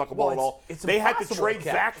catch the knuckleball Well, at all. it's They had to impossible trade to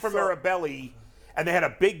catch. Zach for Mirabelli, and they had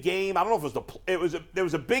a big game. I don't know if there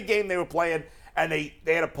was a big game they were playing, and they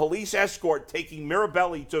had a police escort taking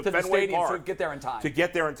Mirabelli to the Fenway stadium Park to get there in time. to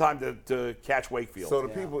get there in time to catch Wakefield. So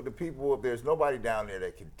the people, there's nobody down there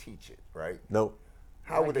that can teach it, right? Nope.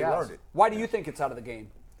 How would they Yes. learn it? Why do you think it's out of the game?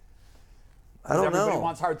 I don't Everybody know.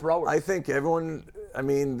 wants hard throwers. I think everyone. I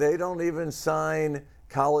mean, they don't even sign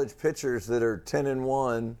college pitchers that are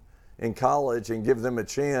 10-1 in college and give them a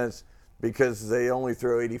chance because they only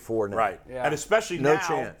throw 84 now. right, Yeah. and especially No now,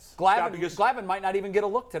 chance. Glavin might not even get a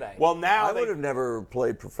look today. Well, now I they, would have never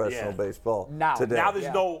played professional Yeah. baseball Now. today. now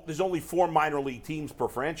Yeah. there's only 4 minor league teams per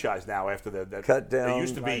franchise now after that Cut There down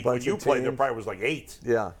used to be a when bunch you of played there teams. probably was like 8.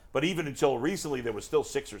 Yeah. But even until recently there was still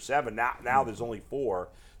 6 or 7. Now there's only 4.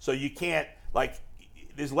 So you can't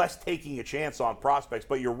there's less taking a chance on prospects.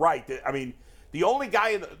 But you're right. I mean, the only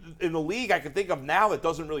guy in the league I can think of now that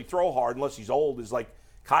doesn't really throw hard unless he's old is like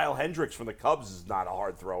Kyle Hendricks from the Cubs is not a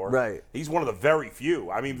hard thrower. Right. He's one of the very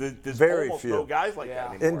few. I mean, there's Very almost few. no guys like Yeah.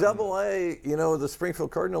 that anymore. In Double-A, the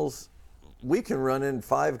Springfield Cardinals, we can run in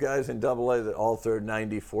 5 guys in Double-A that all throw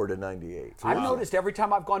 94 to 98. I've noticed every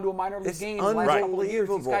time I've gone to a minor league It's game in the last couple of years,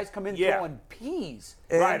 these unbelievable. guys come in Yeah. throwing peas.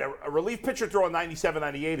 Right, a relief pitcher throwing 97,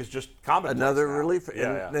 98 is just common. Another now. relief,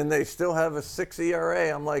 Yeah, and they still have a 6 ERA.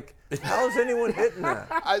 I'm like, how is anyone hitting that?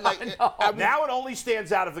 I mean, Now it only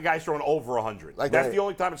stands out if the guy's throwing over 100. Like That's that. the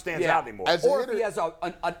only time it stands Yeah. out anymore. As a Or if hitter- he has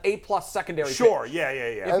an A-plus secondary Sure, pitch. yeah.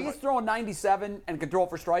 If he's throwing 97 and can throw it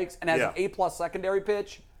for strikes and has Yeah. an A-plus secondary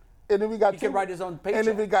pitch, and if he got He can write his own And paycheck.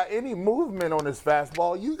 if he got any movement on his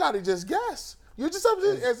fastball, you got to just guess. You're just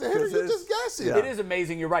as a hitter, you're just guessing. Yeah. it is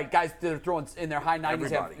amazing. You're right. Guys that are throwing in their high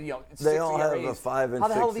 90s have, Everybody. 6 They all have ERAs. a 5 and How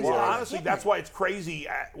the hell 6 these ERA. Well, guys honestly, hitting that's it? why it's crazy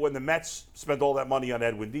when the Mets spent all that money on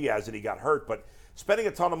Edwin Diaz and he got hurt. But spending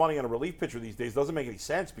a ton of money on a relief pitcher these days doesn't make any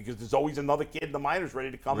sense because there's always another kid in the minors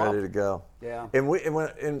ready to come Ready up. to go. Yeah. And in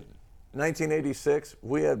 1986,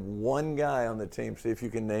 we had one guy on the team, see if you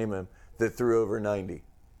can name him, that threw over 90.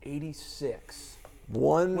 86.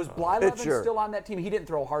 One Was Blyleven pitcher. still on that team? He didn't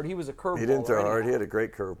throw hard. He was a curveball. He didn't throw hard. He had a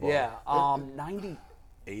great curveball. Yeah. 90,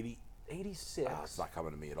 80. 86. It's not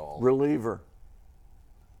coming to me at all. Reliever.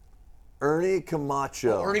 Ernie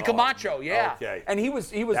Camacho. Ernie Camacho, yeah. okay. And he was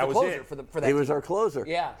the That was closer it. for that. He was team. our closer.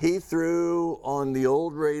 Yeah. He threw on the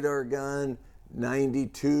old radar gun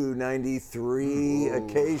 92, 93,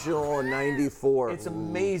 occasional, and 94. It's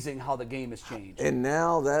amazing how the game has changed. And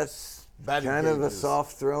now that's Batting kind of a cages.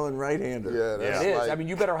 soft throwing right-hander. Yeah, that's It is. like, I mean,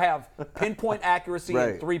 you better have pinpoint accuracy Right.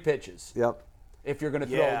 in 3 pitches Yep. if you're going to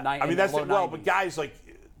throw Yeah. nine. I mean, that's low well, 90s. but guys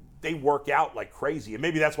they work out like crazy, and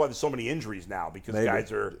maybe that's why there's so many injuries now because Maybe.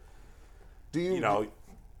 guys are,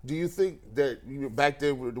 Do you think that back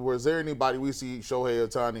then was there anybody we see Shohei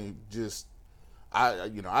Ohtani just I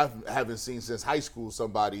haven't seen since high school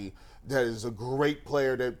somebody that is a great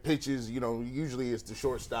player that pitches, usually it's the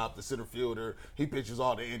shortstop, the center fielder, he pitches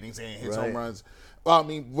all the innings and hits home Right. runs. I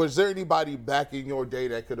mean, was there anybody back in your day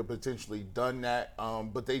that could have potentially done that,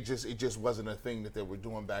 but it just wasn't a thing that they were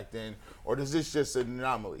doing back then, or is this just an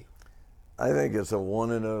anomaly? I think it's a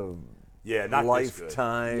one in a not this good.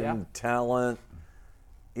 lifetime Yeah. talent.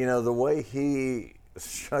 The way he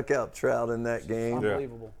struck out Trout in that game.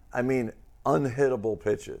 Unbelievable. I mean, unhittable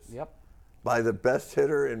pitches. Yep. By the best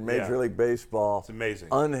hitter in Major Yeah. League Baseball. It's amazing.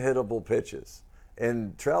 Unhittable pitches.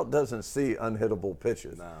 And Trout doesn't see unhittable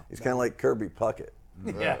pitches. No. He's kind of like Kirby Puckett.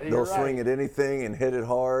 Yeah, They'll you're swing right. at anything and hit it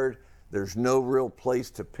hard. There's no real place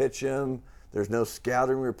to pitch him. There's no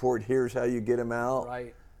scouting report. Here's how you get him out.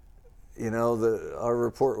 Right. You know, our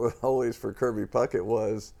report was always for Kirby Puckett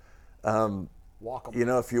was, Walk him. you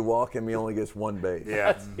know, if you walk him, he only gets one base.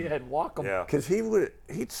 Yeah. Yeah, walk him. Yeah. Because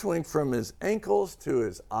he'd swing from his ankles to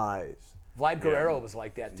his eyes. Vlad Guerrero was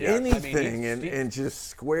like that too. Anything, I mean, and just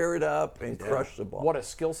square it up and crush the ball. what a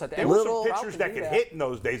skill set. There were Little- some pitchers that could hit in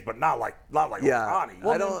those days, but not like Ohtani.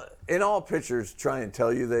 I don't. And all pitchers try and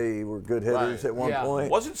tell you they were good hitters Right. at one Yeah. point.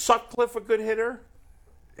 Wasn't Sutcliffe a good hitter?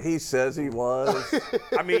 He says he was.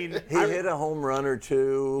 I mean, He hit a home run or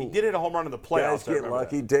two. He did hit a home run in the playoffs. Guys get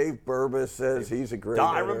lucky. Dave Burbis says he's a great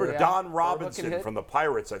I hitter. remember Yeah. Don Burba Robinson can hit. from the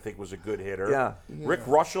Pirates, I think, was a good hitter. Yeah. Rick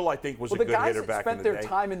Russell, I think, was Well, a the good guys hitter that back spent in the their day.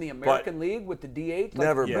 time in the American League with the DH,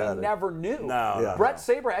 Never you batted. never knew. No, Yeah. Brett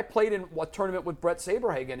Saber, I played in a tournament with Brett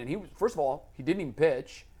Saberhagen, and he was, first of all, he didn't even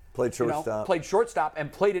pitch. Played You know, shortstop. played shortstop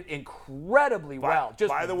and played it incredibly well. Just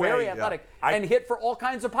by the very way, athletic I- and hit for all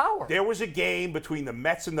kinds of power. There was a game between the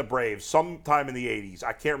Mets and the Braves sometime in the 80s.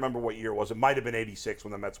 I can't remember what year it was. It might have been 86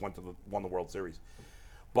 when the Mets won the World Series.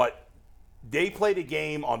 But they played a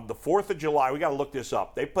game on the 4th of July. We got to look this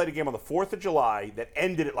up. They played a game on the 4th of July that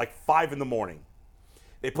ended at like 5 in the morning.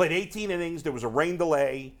 They played 18 innings. There was a rain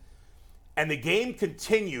delay. And the game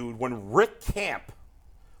continued when Rick Camp,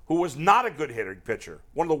 who was not a good pitcher,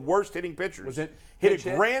 one of the worst hitting pitchers, Was it hit pitch a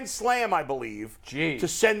hit? grand slam, I believe, Gee. to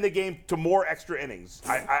send the game to more extra innings.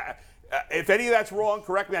 If any of that's wrong,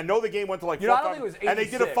 correct me. I know the game went to like You know, 4 I don't think it was and they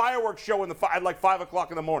did a 86. fireworks show at like 5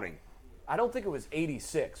 o'clock in the morning. I don't think it was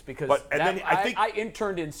 86 because then I think- I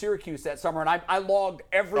interned in Syracuse that summer, and I logged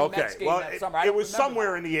every Mets game that summer. I it was remember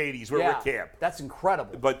somewhere that. in the 80s where Yeah, Rick Camp. that's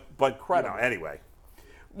incredible. But Incredible. anyway.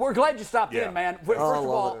 We're glad you stopped Yeah. in, man. First of love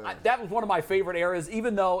all, it. that was one of my favorite eras,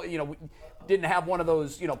 even though, you know, we didn't have one of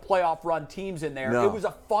those, you know, playoff run teams in there. No. It was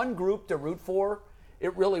a fun group to root for.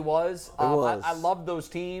 It really was. was. I loved those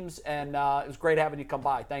teams, and it was great having you come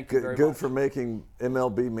by. Thank you very Good much. for making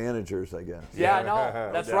MLB managers, I guess. Yeah, I know.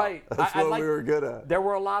 That's doubt. right. That's I what like- we were good at. There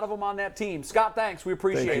were a lot of them on that team. Scott, thanks. We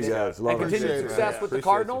appreciate Thank you, it. guys. Love And it. continued Appreciate it, success man. with the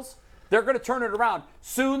Appreciate Cardinals. They're going to turn it around.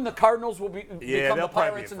 Soon the Cardinals will become the they'll probably be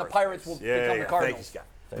Pirates, in and the first Pirates place. will become the Thank you, Cardinals. Scott.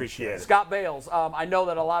 Appreciate it. Scott Bales, I know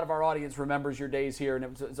that a lot of our audience remembers your days here,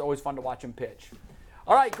 and it's always fun to watch him pitch.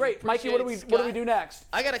 All right, great. Mikey, what do we Scott. do next?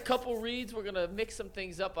 I got a couple reads. We're going to mix some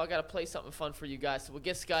things up. I got to play something fun for you guys. So we'll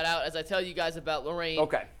get Scott out as I tell you guys about Lorain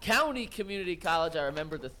Okay. County Community College. I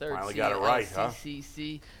remember the third Finally C got it in right, huh?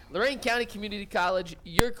 LCCC. Lorain County Community College,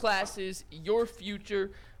 your classes, your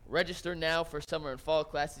future. Register now for summer and fall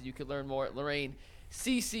classes. You can learn more at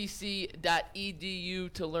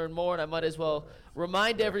lorainccc.edu to learn more. And I might as well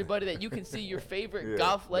remind everybody that you can see your favorite Yeah,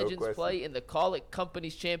 golf no legends question. play in the Call It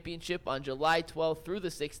Companies Championship on July 12th through the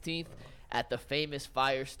 16th at the famous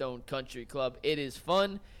Firestone Country Club. It is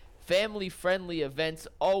fun, family-friendly events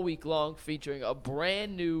all week long featuring a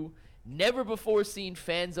brand new, never-before-seen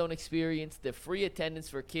fan zone experience. The free attendance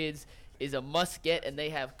for kids is a must-get, and they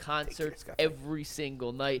have concerts every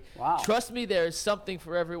single night. Wow. Trust me, there is something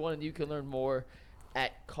for everyone, and you can learn more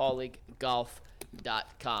at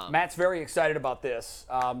colleaguegolf.com. Matt's very excited about this.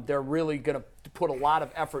 They're really going to put a lot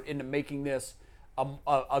of effort into making this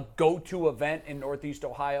a go-to event in Northeast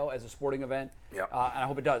Ohio as a sporting event. Yep. And I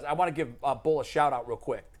hope it does. I want to give Bull a shout-out real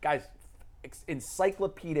quick. Guys,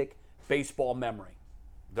 encyclopedic baseball memory.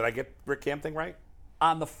 Did I get Rick Camp thing right?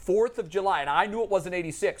 On the 4th of July, and I knew it wasn't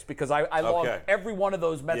 86 because I logged Okay. every one of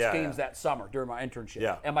those Mets Yeah, games yeah. that summer during my internship.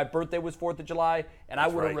 Yeah. And my birthday was 4th of July, and I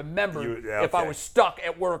would have right. remembered Yeah, if I okay. was stuck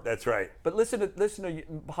at work. That's right. But listen to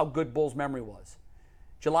how good Bull's memory was.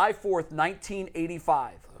 July 4th,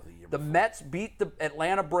 1985. The Mets beat the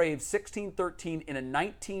Atlanta Braves 16-13 in a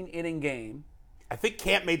 19-inning game. I think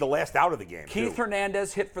Camp made the last out of the game. Keith too.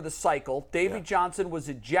 Hernandez hit for the cycle. Davey Johnson was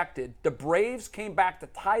ejected. The Braves came back to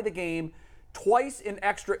tie the game twice in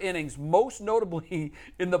extra innings, most notably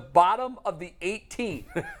in the bottom of the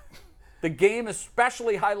 18th. The game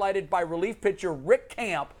especially highlighted by relief pitcher Rick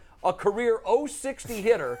Camp, a career .060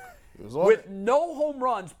 hitter, with no home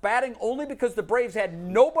runs, batting only because the Braves had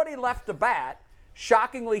nobody left to bat.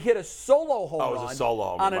 Shockingly hit a solo home Oh, it was a run solo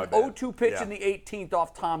home on run, an my bad. 0-2 pitch Yeah. in the 18th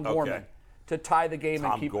off Tom Gorman to tie the game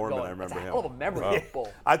Tom and keep Gorman, it going. I remember That's a him. hell of a memory,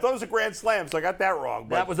 Bull. I thought it was a grand slam, so I got that wrong.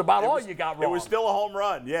 But That was about it all was- you got It was wrong. still a home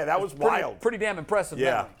run. Yeah, that was wild. Pretty damn impressive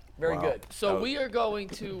Yeah. memory. Very good. So we are going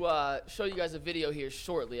to show you guys a video here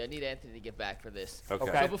shortly. I need Anthony to get back for this.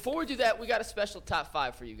 Okay. So before we do that, we got a special top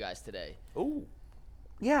 5 for you guys today. Ooh.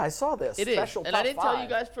 Yeah, I saw this. It is, Special and top I didn't five. tell you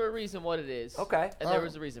guys for a reason what it is. Okay. And there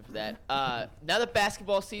was a reason for that. Now that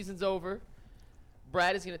basketball season's over,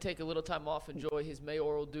 Brad is going to take a little time off, enjoy his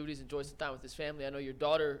mayoral duties, enjoy some time with his family. I know your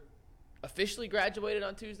daughter officially graduated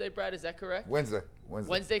on Tuesday, Brad. Is that correct?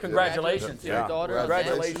 Wednesday. Congratulations. To your daughter. on that.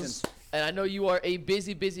 Congratulations. And I know you are a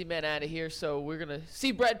busy, busy man out of here, so we're going to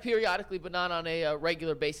see Brad periodically, but not on a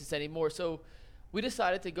regular basis anymore. So we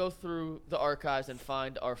decided to go through the archives and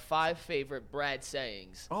find our 5 favorite Brad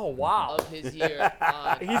sayings Oh, wow. of his year.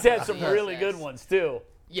 On He's had some CSS. really good ones, too.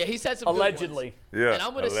 Yeah, he's had some Allegedly. good ones. Yeah,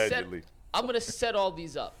 And allegedly. I'm gonna set all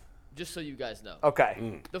these up, just so you guys know.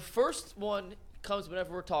 Okay. The first one comes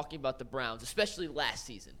whenever we're talking about the Browns, especially last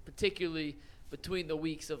season, particularly between the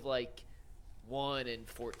weeks of like 1 and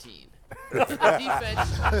 14. The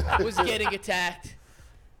defense was getting attacked,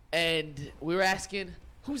 and we were asking,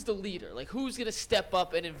 who's the leader? Like, who's going to step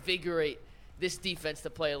up and invigorate this defense to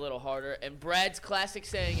play a little harder? And Brad's classic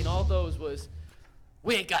saying in all those was,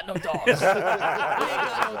 we ain't got no dogs. We ain't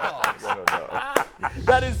got no dogs.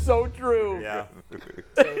 That is so true. Yeah.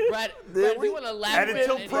 So, Brad, if you want to And elaborate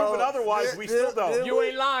until on proven otherwise, we still don't. You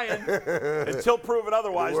ain't lying. Until proven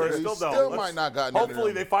otherwise, they still don't. Still Let's- might not got none of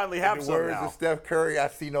Hopefully, them. they finally have The some words now. of Steph Curry, I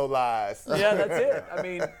see no lies. Yeah, that's it. I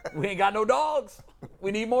mean, we ain't got no dogs. We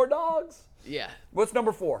need more dogs. Yeah. What's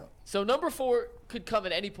number 4? So number 4 could come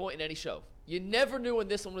at any point in any show. You never knew when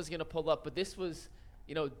this one was going to pull up, but this was,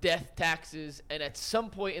 death, taxes, and at some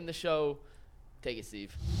point in the show, take it,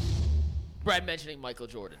 Steve. Brad mentioning Michael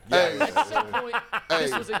Jordan. Hey. At some point,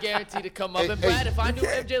 this was a guarantee to come up. Hey, And Brad, if I knew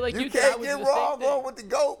MJ like you did, I can't would get do the same wrong thing. going with the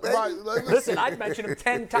GOAT, baby. Right, like, Listen, I'd mention him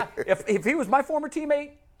 10 times. If he was my former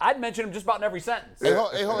teammate, I'd mention him just about in every sentence. Hey,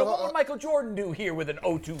 hold What on. would Michael Jordan do here with an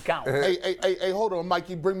 0-2 count? Hey, hold on,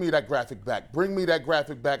 Mikey. Bring me that graphic back. Bring me that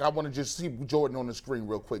graphic back. I want to just see Jordan on the screen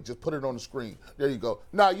real quick. Just put it on the screen. There you go.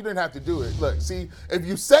 No, you didn't have to do it. Look, see, if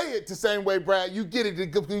you say it the same way, Brad, you get it to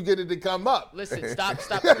come up. Listen, stop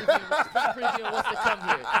previewing what's to come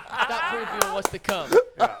here. Stop previewing what's to come.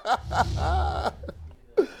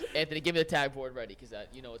 Anthony, give me the tag board ready because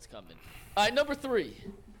you know it's coming. All right, number 3.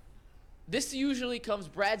 This usually comes,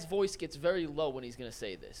 Brad's voice gets very low when he's going to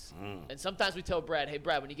say this. And sometimes we tell Brad, hey,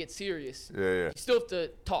 Brad, when you get serious, you still have to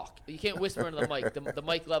talk. You can't whisper into the mic. The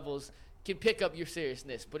mic levels can pick up your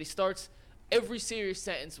seriousness. But he starts every serious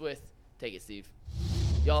sentence with, take it, Steve.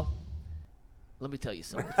 Y'all, let me tell you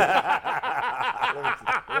something.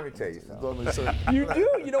 Let me tell you something. You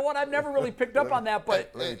do. You know what? I've never really picked up on that,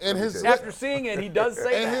 but And his after seeing it, he does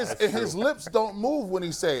say that. and his lips don't move when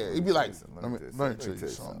he say it. He'd be like, Let me tell you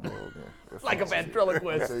something. Like a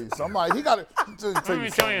ventriloquist. Tell you something. I'm like, he got to tell you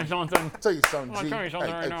something. something. Tell you something, G. tell you something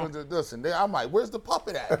right now. Listen, I'm like, where's the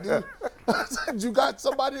puppet at, dude? You got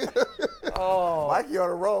somebody? Mikey on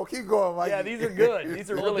the roll. Keep going, Mikey. Yeah, these are good. These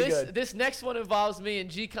are Well, really good. this next one involves me, and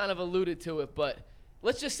G kind of alluded to it, but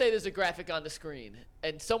let's just say there's a graphic on the screen,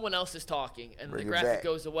 and someone else is talking, and Bring the it graphic back.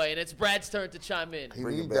 goes away, and it's Brad's turn to chime in. He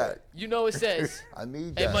Bring it need back. that. You know it says, I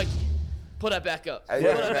need hey, that. Mike, put that back up. Hey,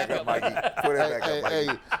 Put put that it back up, Mikey. Put it back up, Mikey. Hey,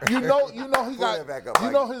 you know he Pull that back up, got,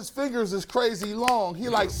 you know Mikey. his fingers is crazy long. He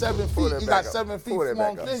like 7 Pull feet. that He back got up. 7 feet Pull that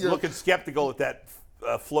long back up. fingers. Looking skeptical at that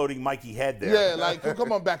floating Mikey head there. Yeah, like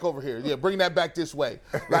come on back over here. Yeah, bring that back this way.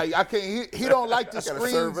 Like I can't. He don't like the Gotta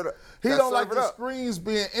screens. serve it up. He Gotta don't like serve it the up. screens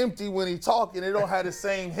being empty when he talking. It don't have the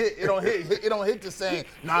same hit. It don't hit. It don't hit the same.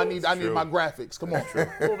 No, I need my graphics. Come on.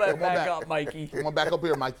 Pull that back up, Mikey. Come on back up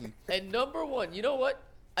here, Mikey. And number 1, you know what?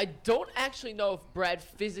 I don't actually know if Brad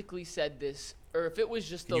physically said this, or if it was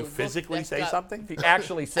just Can a you look physically that say got- something? He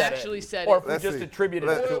actually said Or it. Or if if we Let's just see. attributed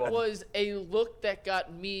Let's it to Or it him. was a look that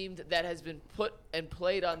got memed that has been put and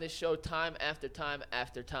played on this show time after time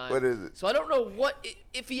after time. What is it? So I don't know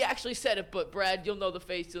if he actually said it, but Brad, you'll know the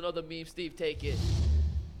face, you'll know the meme. Steve, take it.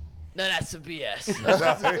 No, that's some BS.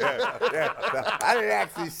 I didn't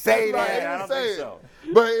actually say Right, that. I he don't didn't say think it. so.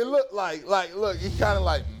 But it looked look. He kind of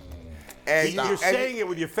like. And You're saying it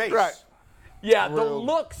with your face. Right. Yeah, the Real.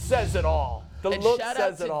 look says it all. The And look shout out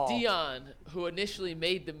says to it all. Dion, who initially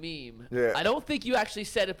made the meme. Yeah. I don't think you actually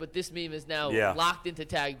said it, but this meme is now Yeah. locked into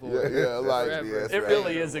tag board. Yeah, like. Forever. It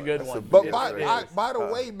really is a good one. But It by, really I, is. by the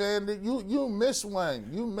way, man, you missed one.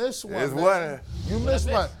 You missed one. There's man. one. You missed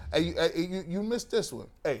I one. miss? Hey, you missed this one.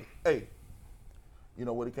 Hey. You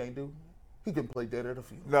know what he can't do? He can play dead at a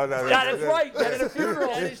funeral. No. That is right. Dead at a funeral.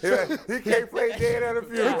 That is true. He can't play dead at a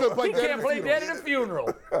funeral. could play He dead at can't a play funeral. dead at a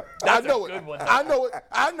funeral. I That's know a it. good one. I know it.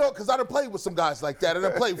 I know it because I done played with some guys like that. And I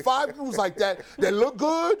played 5 dudes like that that look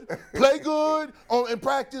good, play good in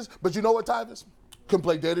practice, but you know what, Tyvus? Can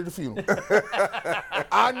play dead at the funeral.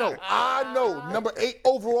 I know. Number 8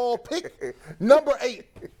 overall pick. Number 8.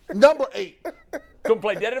 Number 8. Couldn't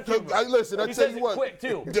play dead at a funeral. Listen, I He tell says you it what. quick,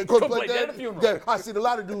 too. Yeah, Couldn't play dead at a funeral. Yeah, I seen a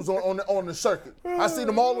lot of dudes on the circuit. I seen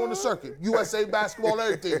them all on the circuit. USA basketball,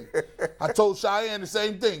 everything. I told Cheyenne the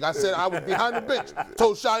same thing. I said I was behind the bench.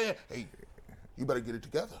 Told Cheyenne, hey, you better get it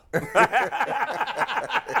together.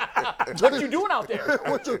 What you doing out there?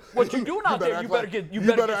 What you doing out there? You better get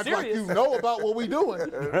act like serious. you know about what we doing.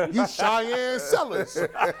 You Cheyenne Sellers.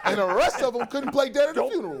 And the rest of them couldn't play dead at the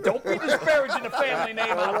funeral. Don't be disparaging the family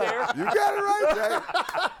name out there. You got it right, Jay.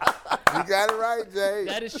 You got it right, Jay.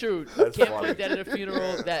 That is true. Can't play dead at a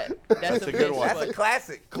funeral. That's a good one. That's a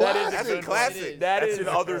classic. That's a classic. That's in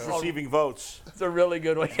others receiving votes. It's a really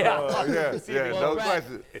good one. Yeah. Yeah, Well, no Brad,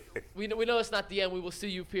 question. We know it's not the end. We will see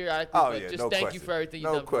you periodically. Oh, but yeah, just no thank you question. for everything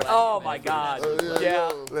No you've done. question. For us, Oh man. my God.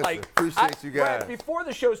 Yeah. Listen, appreciate you guys. Brad, before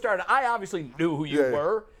the show started, I obviously knew who you Yeah.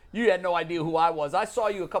 were. You had no idea who I was. I saw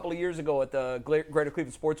you a couple of years ago at the Greater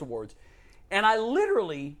Cleveland Sports Awards, and I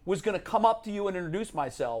literally was going to come up to you and introduce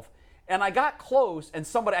myself. And I got close, and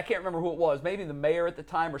somebody, I can't remember who it was, maybe the mayor at the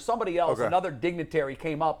time or somebody else, Okay. another dignitary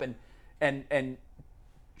came up and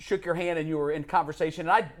shook your hand, and you were in conversation.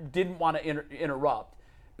 And I didn't want to interrupt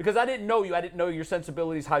because I didn't know you. I didn't know your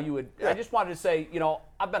sensibilities, how you would. I just wanted to say,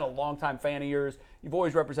 I've been a longtime fan of yours. You've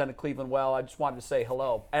always represented Cleveland well. I just wanted to say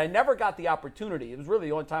hello. And I never got the opportunity. It was really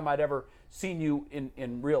the only time I'd ever seen you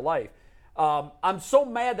in real life. I'm so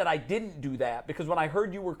mad that I didn't do that because when I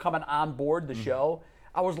heard you were coming on board the show,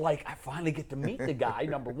 I was like, I finally get to meet the guy,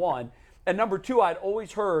 number one. And number two, I'd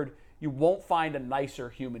always heard you won't find a nicer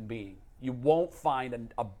human being. You won't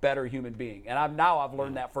find a better human being. And I've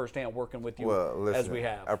learned that firsthand working with you Listen, as we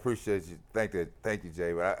have. I appreciate you. Thank you,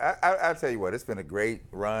 Jay. But I'll tell you what, it's been a great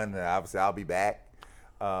run, and obviously I'll be back.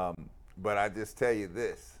 But I just tell you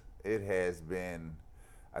this, it has been,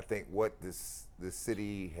 I think, what this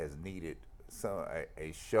city has needed.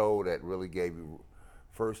 A show that really gave you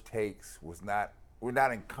first takes. We're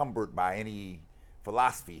not encumbered by any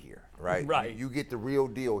philosophy here, right? Right. You get the real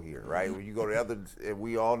deal here, right? When you go to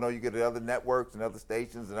we all know you get to other networks and other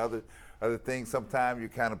stations and other things. Sometimes you're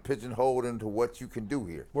kind of pigeonholed into what you can do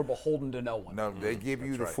here. We're beholden to no one. No, they give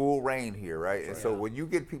you the full reign here, right? And so when you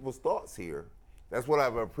get people's thoughts here, that's what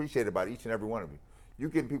I've appreciated about each and every one of you. You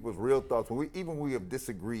get people's real thoughts. Even when we have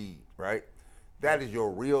disagreed, right? That is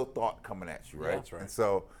your real thought coming at you, right? That's right. And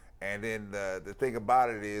so, and then the thing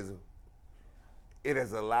about it is, it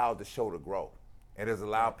has allowed the show to grow. It has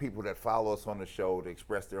allowed people that follow us on the show to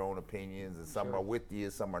express their own opinions, and some are with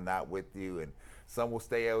you, some are not with you, and some will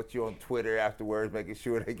stay out with you on Twitter afterwards, making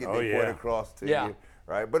sure they get their point across to you,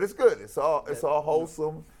 right? But it's good. It's all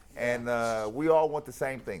wholesome, and we all want the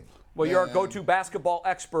same thing. Well, you're our go-to basketball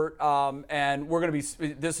expert, and we're going to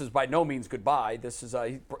be. This is by no means goodbye. This is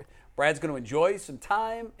Brad's going to enjoy some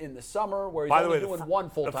time in the summer where he's only doing one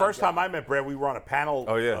full-time the first job. time I met Brad, we were on a panel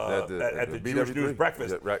at the Jewish News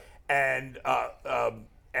Breakfast, right? And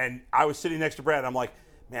I was sitting next to Brad. And I'm like,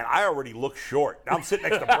 man, I already look short. Now I'm sitting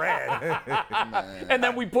next to Brad. And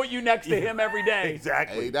then we put you next to him every day.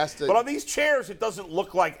 Exactly. Hey, but on these chairs, it doesn't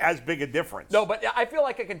look like as big a difference. No, but I feel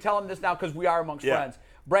like I can tell him this now because we are amongst friends.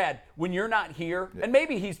 Brad, when you're not here, and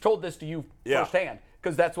maybe he's told this to you firsthand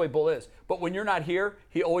because that's the way Bull is, but when you're not here,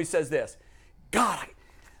 he always says this, God,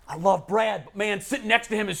 I love Brad, but man, sitting next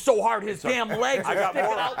to him is so hard. His damn legs I are got sticking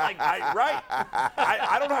more. out like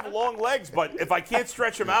I don't have long legs, but if I can't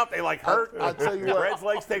stretch them out, they hurt. I'll tell you what. Brad's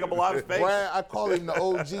legs take up a lot of space. Brad, I call him the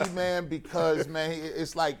OG, man, because, man,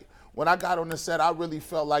 it's like when I got on the set, I really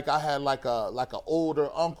felt like I had like an older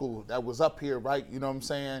uncle that was up here, right? You know what I'm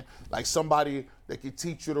saying? Like somebody that could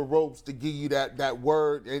teach you the ropes to give you that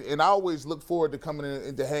word. And I always look forward to coming in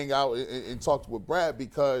and to hang out and talk with Brad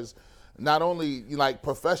because not only like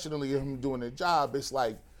professionally him doing the job, it's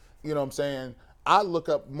like, you know what I'm saying? I look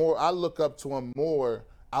up to him more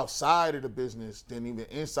outside of the business than even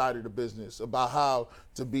inside of the business about how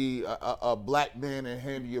to be a black man and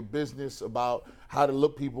handle your business, about how to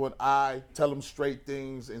look people in the eye, tell them straight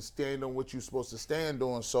things, and stand on what you're supposed to stand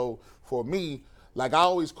on. So for me, like I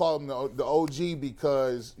always call him the OG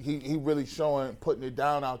because he really putting it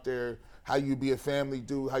down out there, how you be a family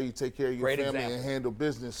dude, how you take care of your Great family example. and handle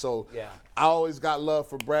business. So Yeah. I always got love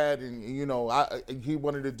for Brad, and he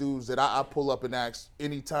one of the dudes that I pull up and ask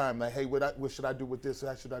anytime, like, hey, what should I do with this?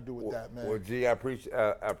 How should I do with that, man? Well, G, I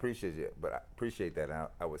appreciate you, but I appreciate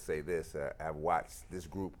that. I would say this: I've watched this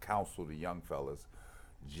group counsel the young fellas,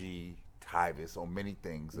 G, Tyvis, on many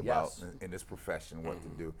things about in this profession, what to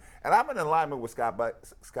do. And I'm in alignment with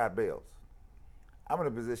Scott Bales. I'm in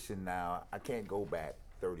a position now. I can't go back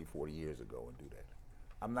 30, 40 years ago and do that.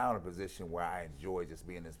 I'm now in a position where I enjoy just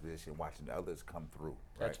being in this position, watching the others come through.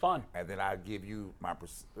 Right? That's fun. And then I give you my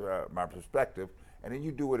perspective, and then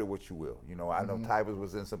you do with it what you will. You know, I know Tyvus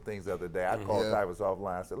was in some things the other day. I called Tyvus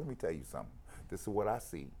offline. I said, let me tell you something. This is what I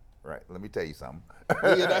see. Right, let me tell you something.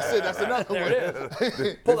 Yeah, that's it. That's another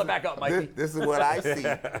one. Pull it back up, Mikey. This is what I see.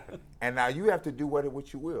 And now you have to do with it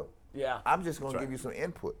what you will. Yeah. I'm just going to give you some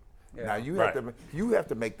input. Yeah. Now you have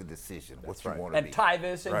to make the decision what you want to be. And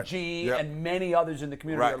Tyvus and Right. G Yep. and many others in the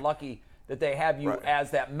community Right. are lucky that they have you Right.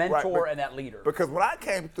 as that mentor Right. and that leader. Because when I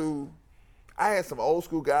came through, I had some old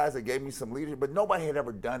school guys that gave me some leadership, but nobody had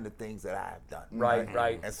ever done the things that I have done.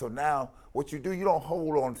 Right. And so now, what you do, you don't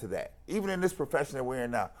hold on to that. Even in this profession that we're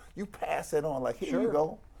in now, you pass it on. Like, here you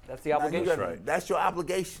go. That's the Now you obligation. gotta- That's your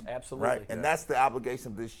obligation. Absolutely. Right. And that's the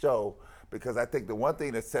obligation of this show, because I think the one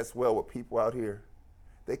thing that sets well with people out here,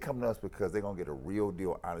 they come to us because they're going to get a real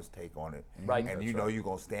deal, honest take on it. Right. And you know you're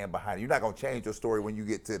going to stand behind it. You're not going to change your story when you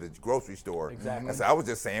get to the grocery store. Exactly. And so I was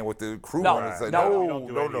just saying with the crew No, on it. So no, you don't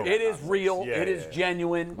do any of that. it is real. Yeah, it is yeah.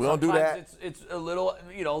 genuine. We don't do Sometimes that. It's a little,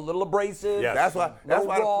 a little abrasive. Yes. That's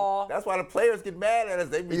why. raw. That's why the players get mad at us.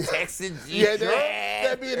 They be texting. Yeah,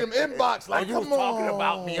 they be in them inbox like, you was come talking on.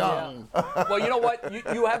 about me, young. Well, you know what?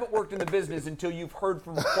 You haven't worked in the business until you've heard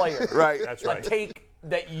from a player. Right. That's A right. take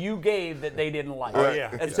that you gave that they didn't like. Oh, yeah.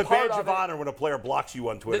 And It's a part badge of it- honor when a player blocks you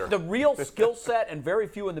on Twitter. The real skill set, and very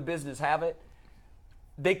few in the business have it,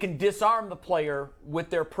 they can disarm the player with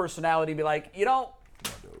their personality and be like,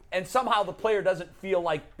 and somehow the player doesn't feel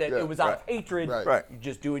like that it was out of hatred. Right. You're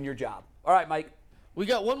just doing your job. All right, Mike. We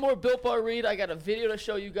got one more Built Bar read. I got a video to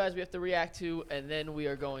show you guys we have to react to, and then we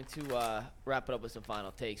are going to wrap it up with some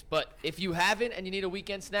final takes. But if you haven't and you need a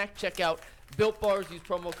weekend snack, check out Built Bars. Use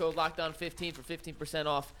promo code LOCKDOWN15 for 15%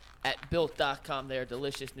 off at Built.com. They are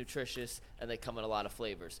delicious, nutritious, and they come in a lot of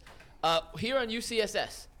flavors. Here on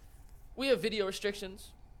UCSS, we have video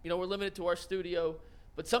restrictions. We're limited to our studio.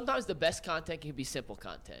 But sometimes the best content can be simple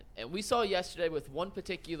content. And we saw yesterday with one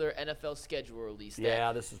particular NFL schedule release that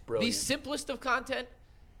Yeah, this is brilliant. the simplest of content,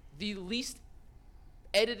 the least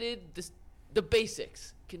edited, the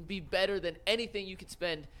basics can be better than anything you could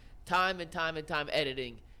spend time and time and time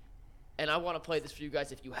editing. And I want to play this for you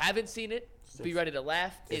guys. If you haven't seen it, be ready to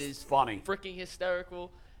laugh. It is funny. Freaking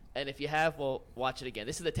hysterical. And if you have, well, watch it again.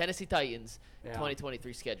 This is the Tennessee Titans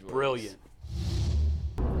 2023 schedule. Brilliant.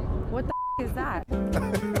 What the is that?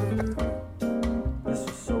 This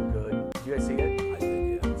is so good. You guys see it? I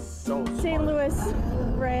did, yeah. So St. Louis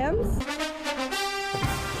Rams.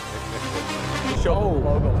 Show the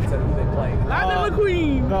logo instead of who they play. Lightning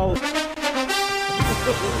McQueen. No.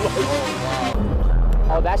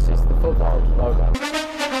 Oh, that's just the football logo.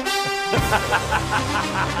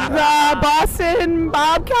 The Boston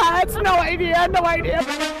Bobcats. No idea.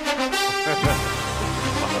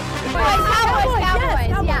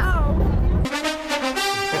 Cowboys, yeah.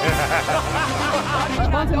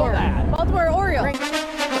 Baltimore Orioles.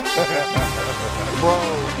 Bro.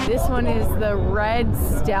 This one is the Red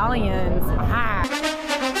Stallions. Ah.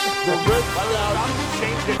 The Red Stallions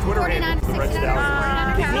changed their Twitter 49 handle to to the Red 69.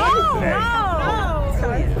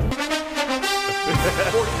 Stallions. No.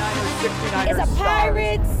 49ers, 69ers. It's a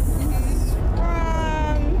Pirates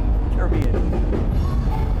Caribbean.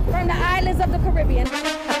 from the islands of the Caribbean.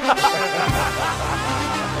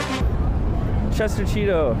 Chester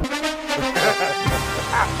Cheeto.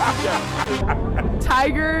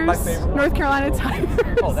 Tigers. My favorite. North Carolina Tigers.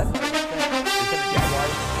 Oh, that's not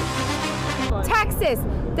Jaguars. Texas.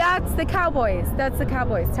 That's the Cowboys.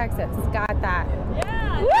 Texas. Got that.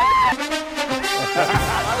 Yeah.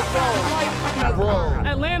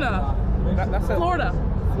 Atlanta. That's it.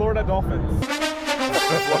 Florida Dolphins.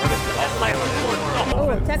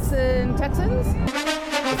 Oh, Texans. Texas.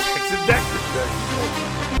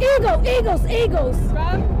 Eagles.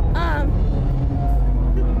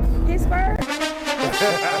 Pittsburgh.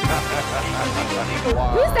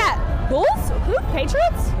 Who's that? Bulls? Who?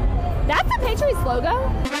 Patriots? That's the Patriots logo.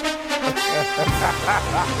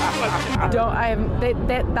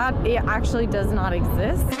 That it actually does not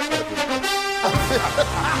exist.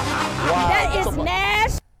 That is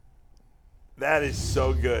Nash. That is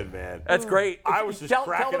so good, man. That's great. I was just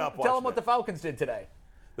cracking up Tell them watching what the Falcons did today.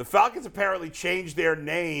 The Falcons apparently changed their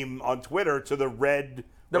name on Twitter to the Red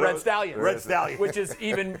Stallions. Red Stallions. Which is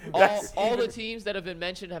even All the teams that have been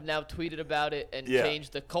mentioned have now tweeted about it and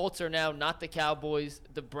changed. The Colts are now not the Cowboys.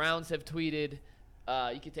 The Browns have tweeted.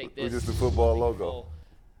 You can take this. Just the football logo.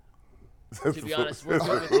 To be honest, we're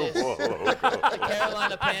good with this. The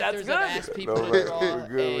Carolina Panthers have asked people to draw We're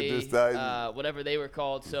good with this, Titan. whatever they were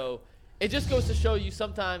called. So It just goes to show you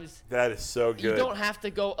sometimes That is so good. you don't have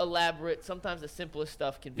to go elaborate. Sometimes the simplest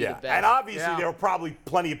stuff can be the Yeah, best. and obviously there were probably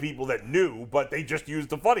plenty of people that knew, but they just used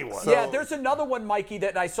the funny one. Yeah, there's another one, Mikey,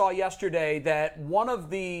 that I saw yesterday that one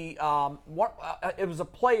of the it was a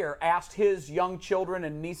player asked his young children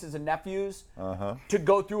and nieces and nephews to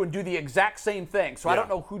go through and do the exact same thing. So I don't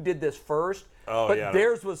know who did this first, but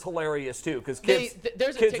theirs was hilarious too because kids.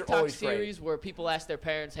 There's a kids are TikTok always series where people ask their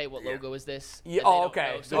parents, "Hey, what logo is this?" Yeah, And they don't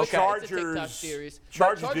okay. know. So The it's a TikTok Chargers, series.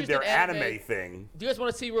 Chargers did their anime thing. Do you guys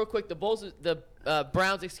want to see real quick the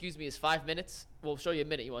Browns? Excuse me, is 5 minutes. We'll show you a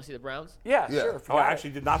minute. You want to see the Browns? Yeah, Yeah. sure. Oh, I actually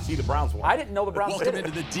did not see the Browns one. I didn't know the Browns Welcome did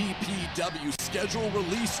into it. the DPW Schedule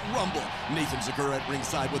Release Rumble. Nathan Zagura at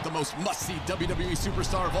ringside with the most must-see WWE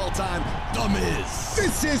superstar of all time, The Miz.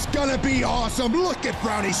 This is gonna be awesome. Look at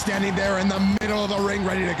Brownie standing there in the middle of the ring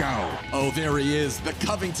ready to go. Oh, there he is, the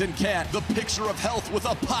Covington Cat, the picture of health with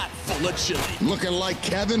a pot full of chili. Looking like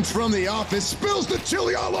Kevin from The Office spills the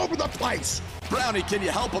chili all over the place. Brownie, can you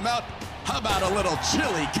help him out? How about a little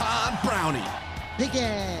chili con Brownie?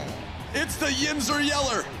 It's the Yinzer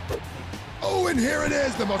Yeller. Oh, and here it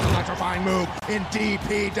is, the most electrifying move in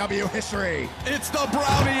DPW history. It's the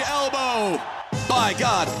Brownie Elbow. By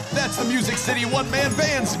God, that's the Music City one-man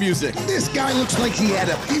band's music. This guy looks like he had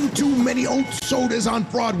a few too many oat sodas on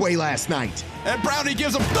Broadway last night. And Brownie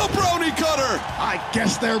gives him the Brownie Cutter. I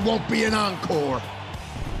guess there won't be an encore.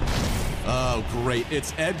 Oh, great.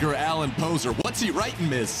 It's Edgar Allan Poser. What's he writing,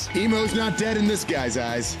 Miz? Emo's not dead in this guy's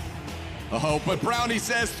eyes. Oh, but Brownie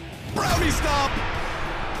says, Brownie stop!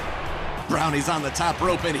 Brownie's on the top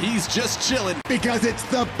rope and he's just chilling. Because it's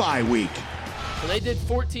the bye week. So they did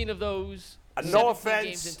 14 of those. No 17 games in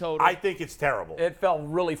offense, total. I think it's terrible. It fell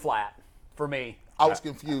really flat for me. I was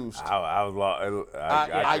confused. I was lost.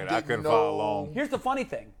 I couldn't didn't follow know. along. Here's the funny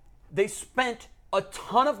thing. They spent a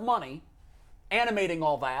ton of money animating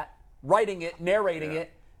all that, writing it, narrating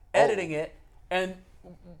it, editing it, and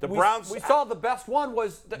The Browns. we saw the best one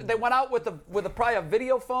was they went out with probably a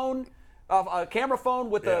video phone, a camera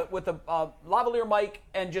phone with Yeah. the lavalier mic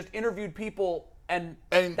and just interviewed people and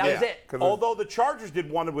that was it. Although the Chargers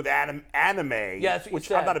did one with anime, Yeah, that's what you which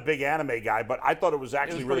said. I'm not a big anime guy, but I thought it was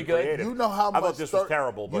actually pretty really good. creative. You know how I much thought this was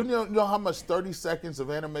terrible, but you know how much 30 seconds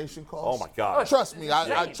of animation oh costs? my God. Trust me, I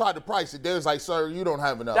insane. tried to price it. They was like, sir, you don't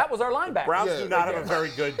have enough. That was our linebacker. Browns Yeah, do not right have a very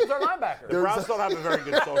good. That was our linebacker. The Browns don't have a very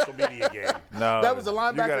good social media game. No, That was the you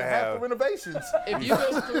linebacker gotta half have- the renovations. If you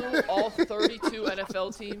go through all 32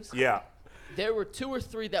 NFL teams, Yeah. there were 2 or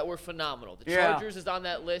 3 that were phenomenal. The Yeah. Chargers is on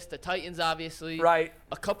that list. The Titans, obviously. Right.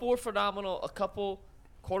 A couple were phenomenal. A couple,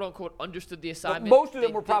 quote unquote, understood the assignment. Most of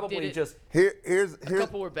them They- were they probably did it. just Here's A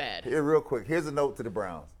couple were bad. Here, real quick. Here's a note to the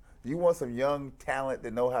Browns. Do you want some young talent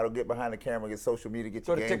that know how to get behind the camera, get social media, get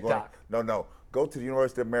Go your to game going? TikTok. No. Go to the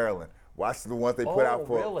University of Maryland. Watch the ones they put out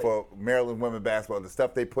really? for Maryland women basketball. The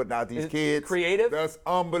stuff they putting out these It's kids. creative? That's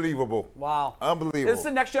unbelievable. wow. Unbelievable. This is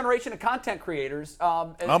the next generation of content creators.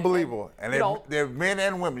 Unbelievable. And you know, they're men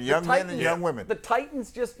and women, young men and young women. The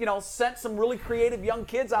Titans just, sent some really creative young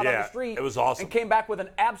kids out on Yeah, the street. it was awesome. And came back with an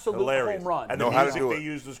absolute Hilarious. home run. And Know the how to music do they it.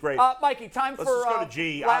 used was great. Mikey, time Let's for just go to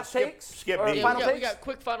G. last Skip- takes? skip Or me. Yeah, final we takes? got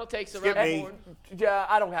quick final takes Skip around me. the board. Yeah,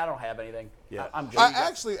 I don't have anything. Yeah. I'm I joking.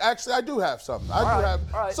 actually I do have something. I do right, have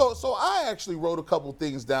all right. so I actually wrote a couple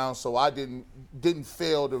things down so I didn't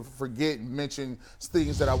fail to forget and mention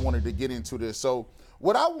things that I wanted to get into this. So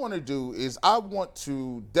what I want to do is I want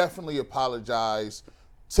to definitely apologize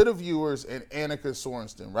to the viewers and Annika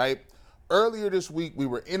Sorenston, right? Earlier this week we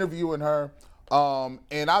were interviewing her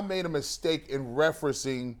and I made a mistake in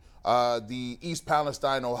referencing the East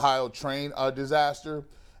Palestine, Ohio train disaster.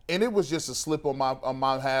 And it was just a slip on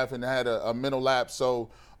my half, and I had a mental lapse. So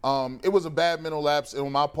it was a bad mental lapse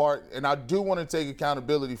on my part, and I do want to take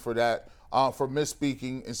accountability for that, for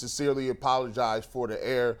misspeaking, and sincerely apologize for the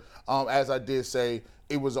error. As I did say,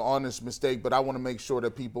 it was an honest mistake, but I want to make sure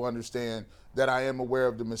that people understand that I am aware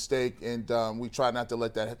of the mistake, and we try not to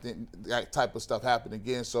let that type of stuff happen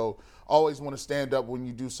again. So always want to stand up when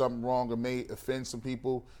you do something wrong or may offend some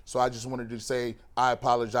people. So I just wanted to say I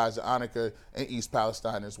apologize to Annika and East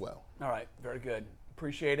Palestine as well. All right, very good.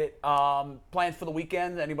 Appreciate it. Plans for the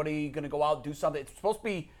weekend? Anybody going to go out and do something? It's supposed to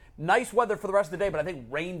be nice weather for the rest of the day, but I think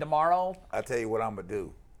rain tomorrow. I tell you what I'm gonna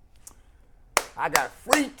do. I got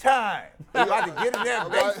free time. I'm about to get in that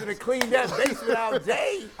basement and clean that basement out,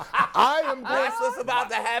 Jay. I am going. That's what's about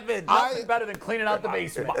to happen. Nothing better than cleaning out the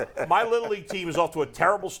basement. My Little League team is off to a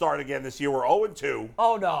terrible start again this year. We're 0-2.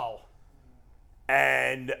 Oh, no.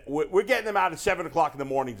 And we're getting them out at 7 o'clock in the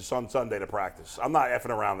morning on Sunday to practice. I'm not effing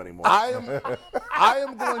around anymore. I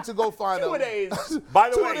am going to go find out. 2 days. By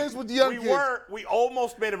the way, days with the young kids. We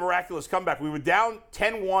almost made a miraculous comeback. We were down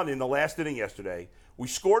 10-1 in the last inning yesterday. We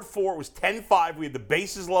scored 4. It was 10-5. We had the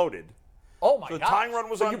bases loaded. Oh, my God. So the tying run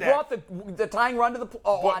was on deck. So you brought the tying run to the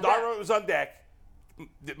on deck. Tying run was on deck.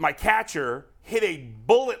 My catcher hit a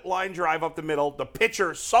bullet line drive up the middle. The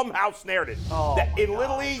pitcher somehow snared it. In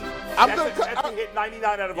Little League, that's hit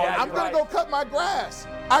 99 out of 100. I'm going to go cut my grass.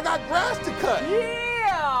 I got grass to cut.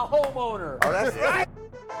 Yeah, homeowner. Oh, that's right.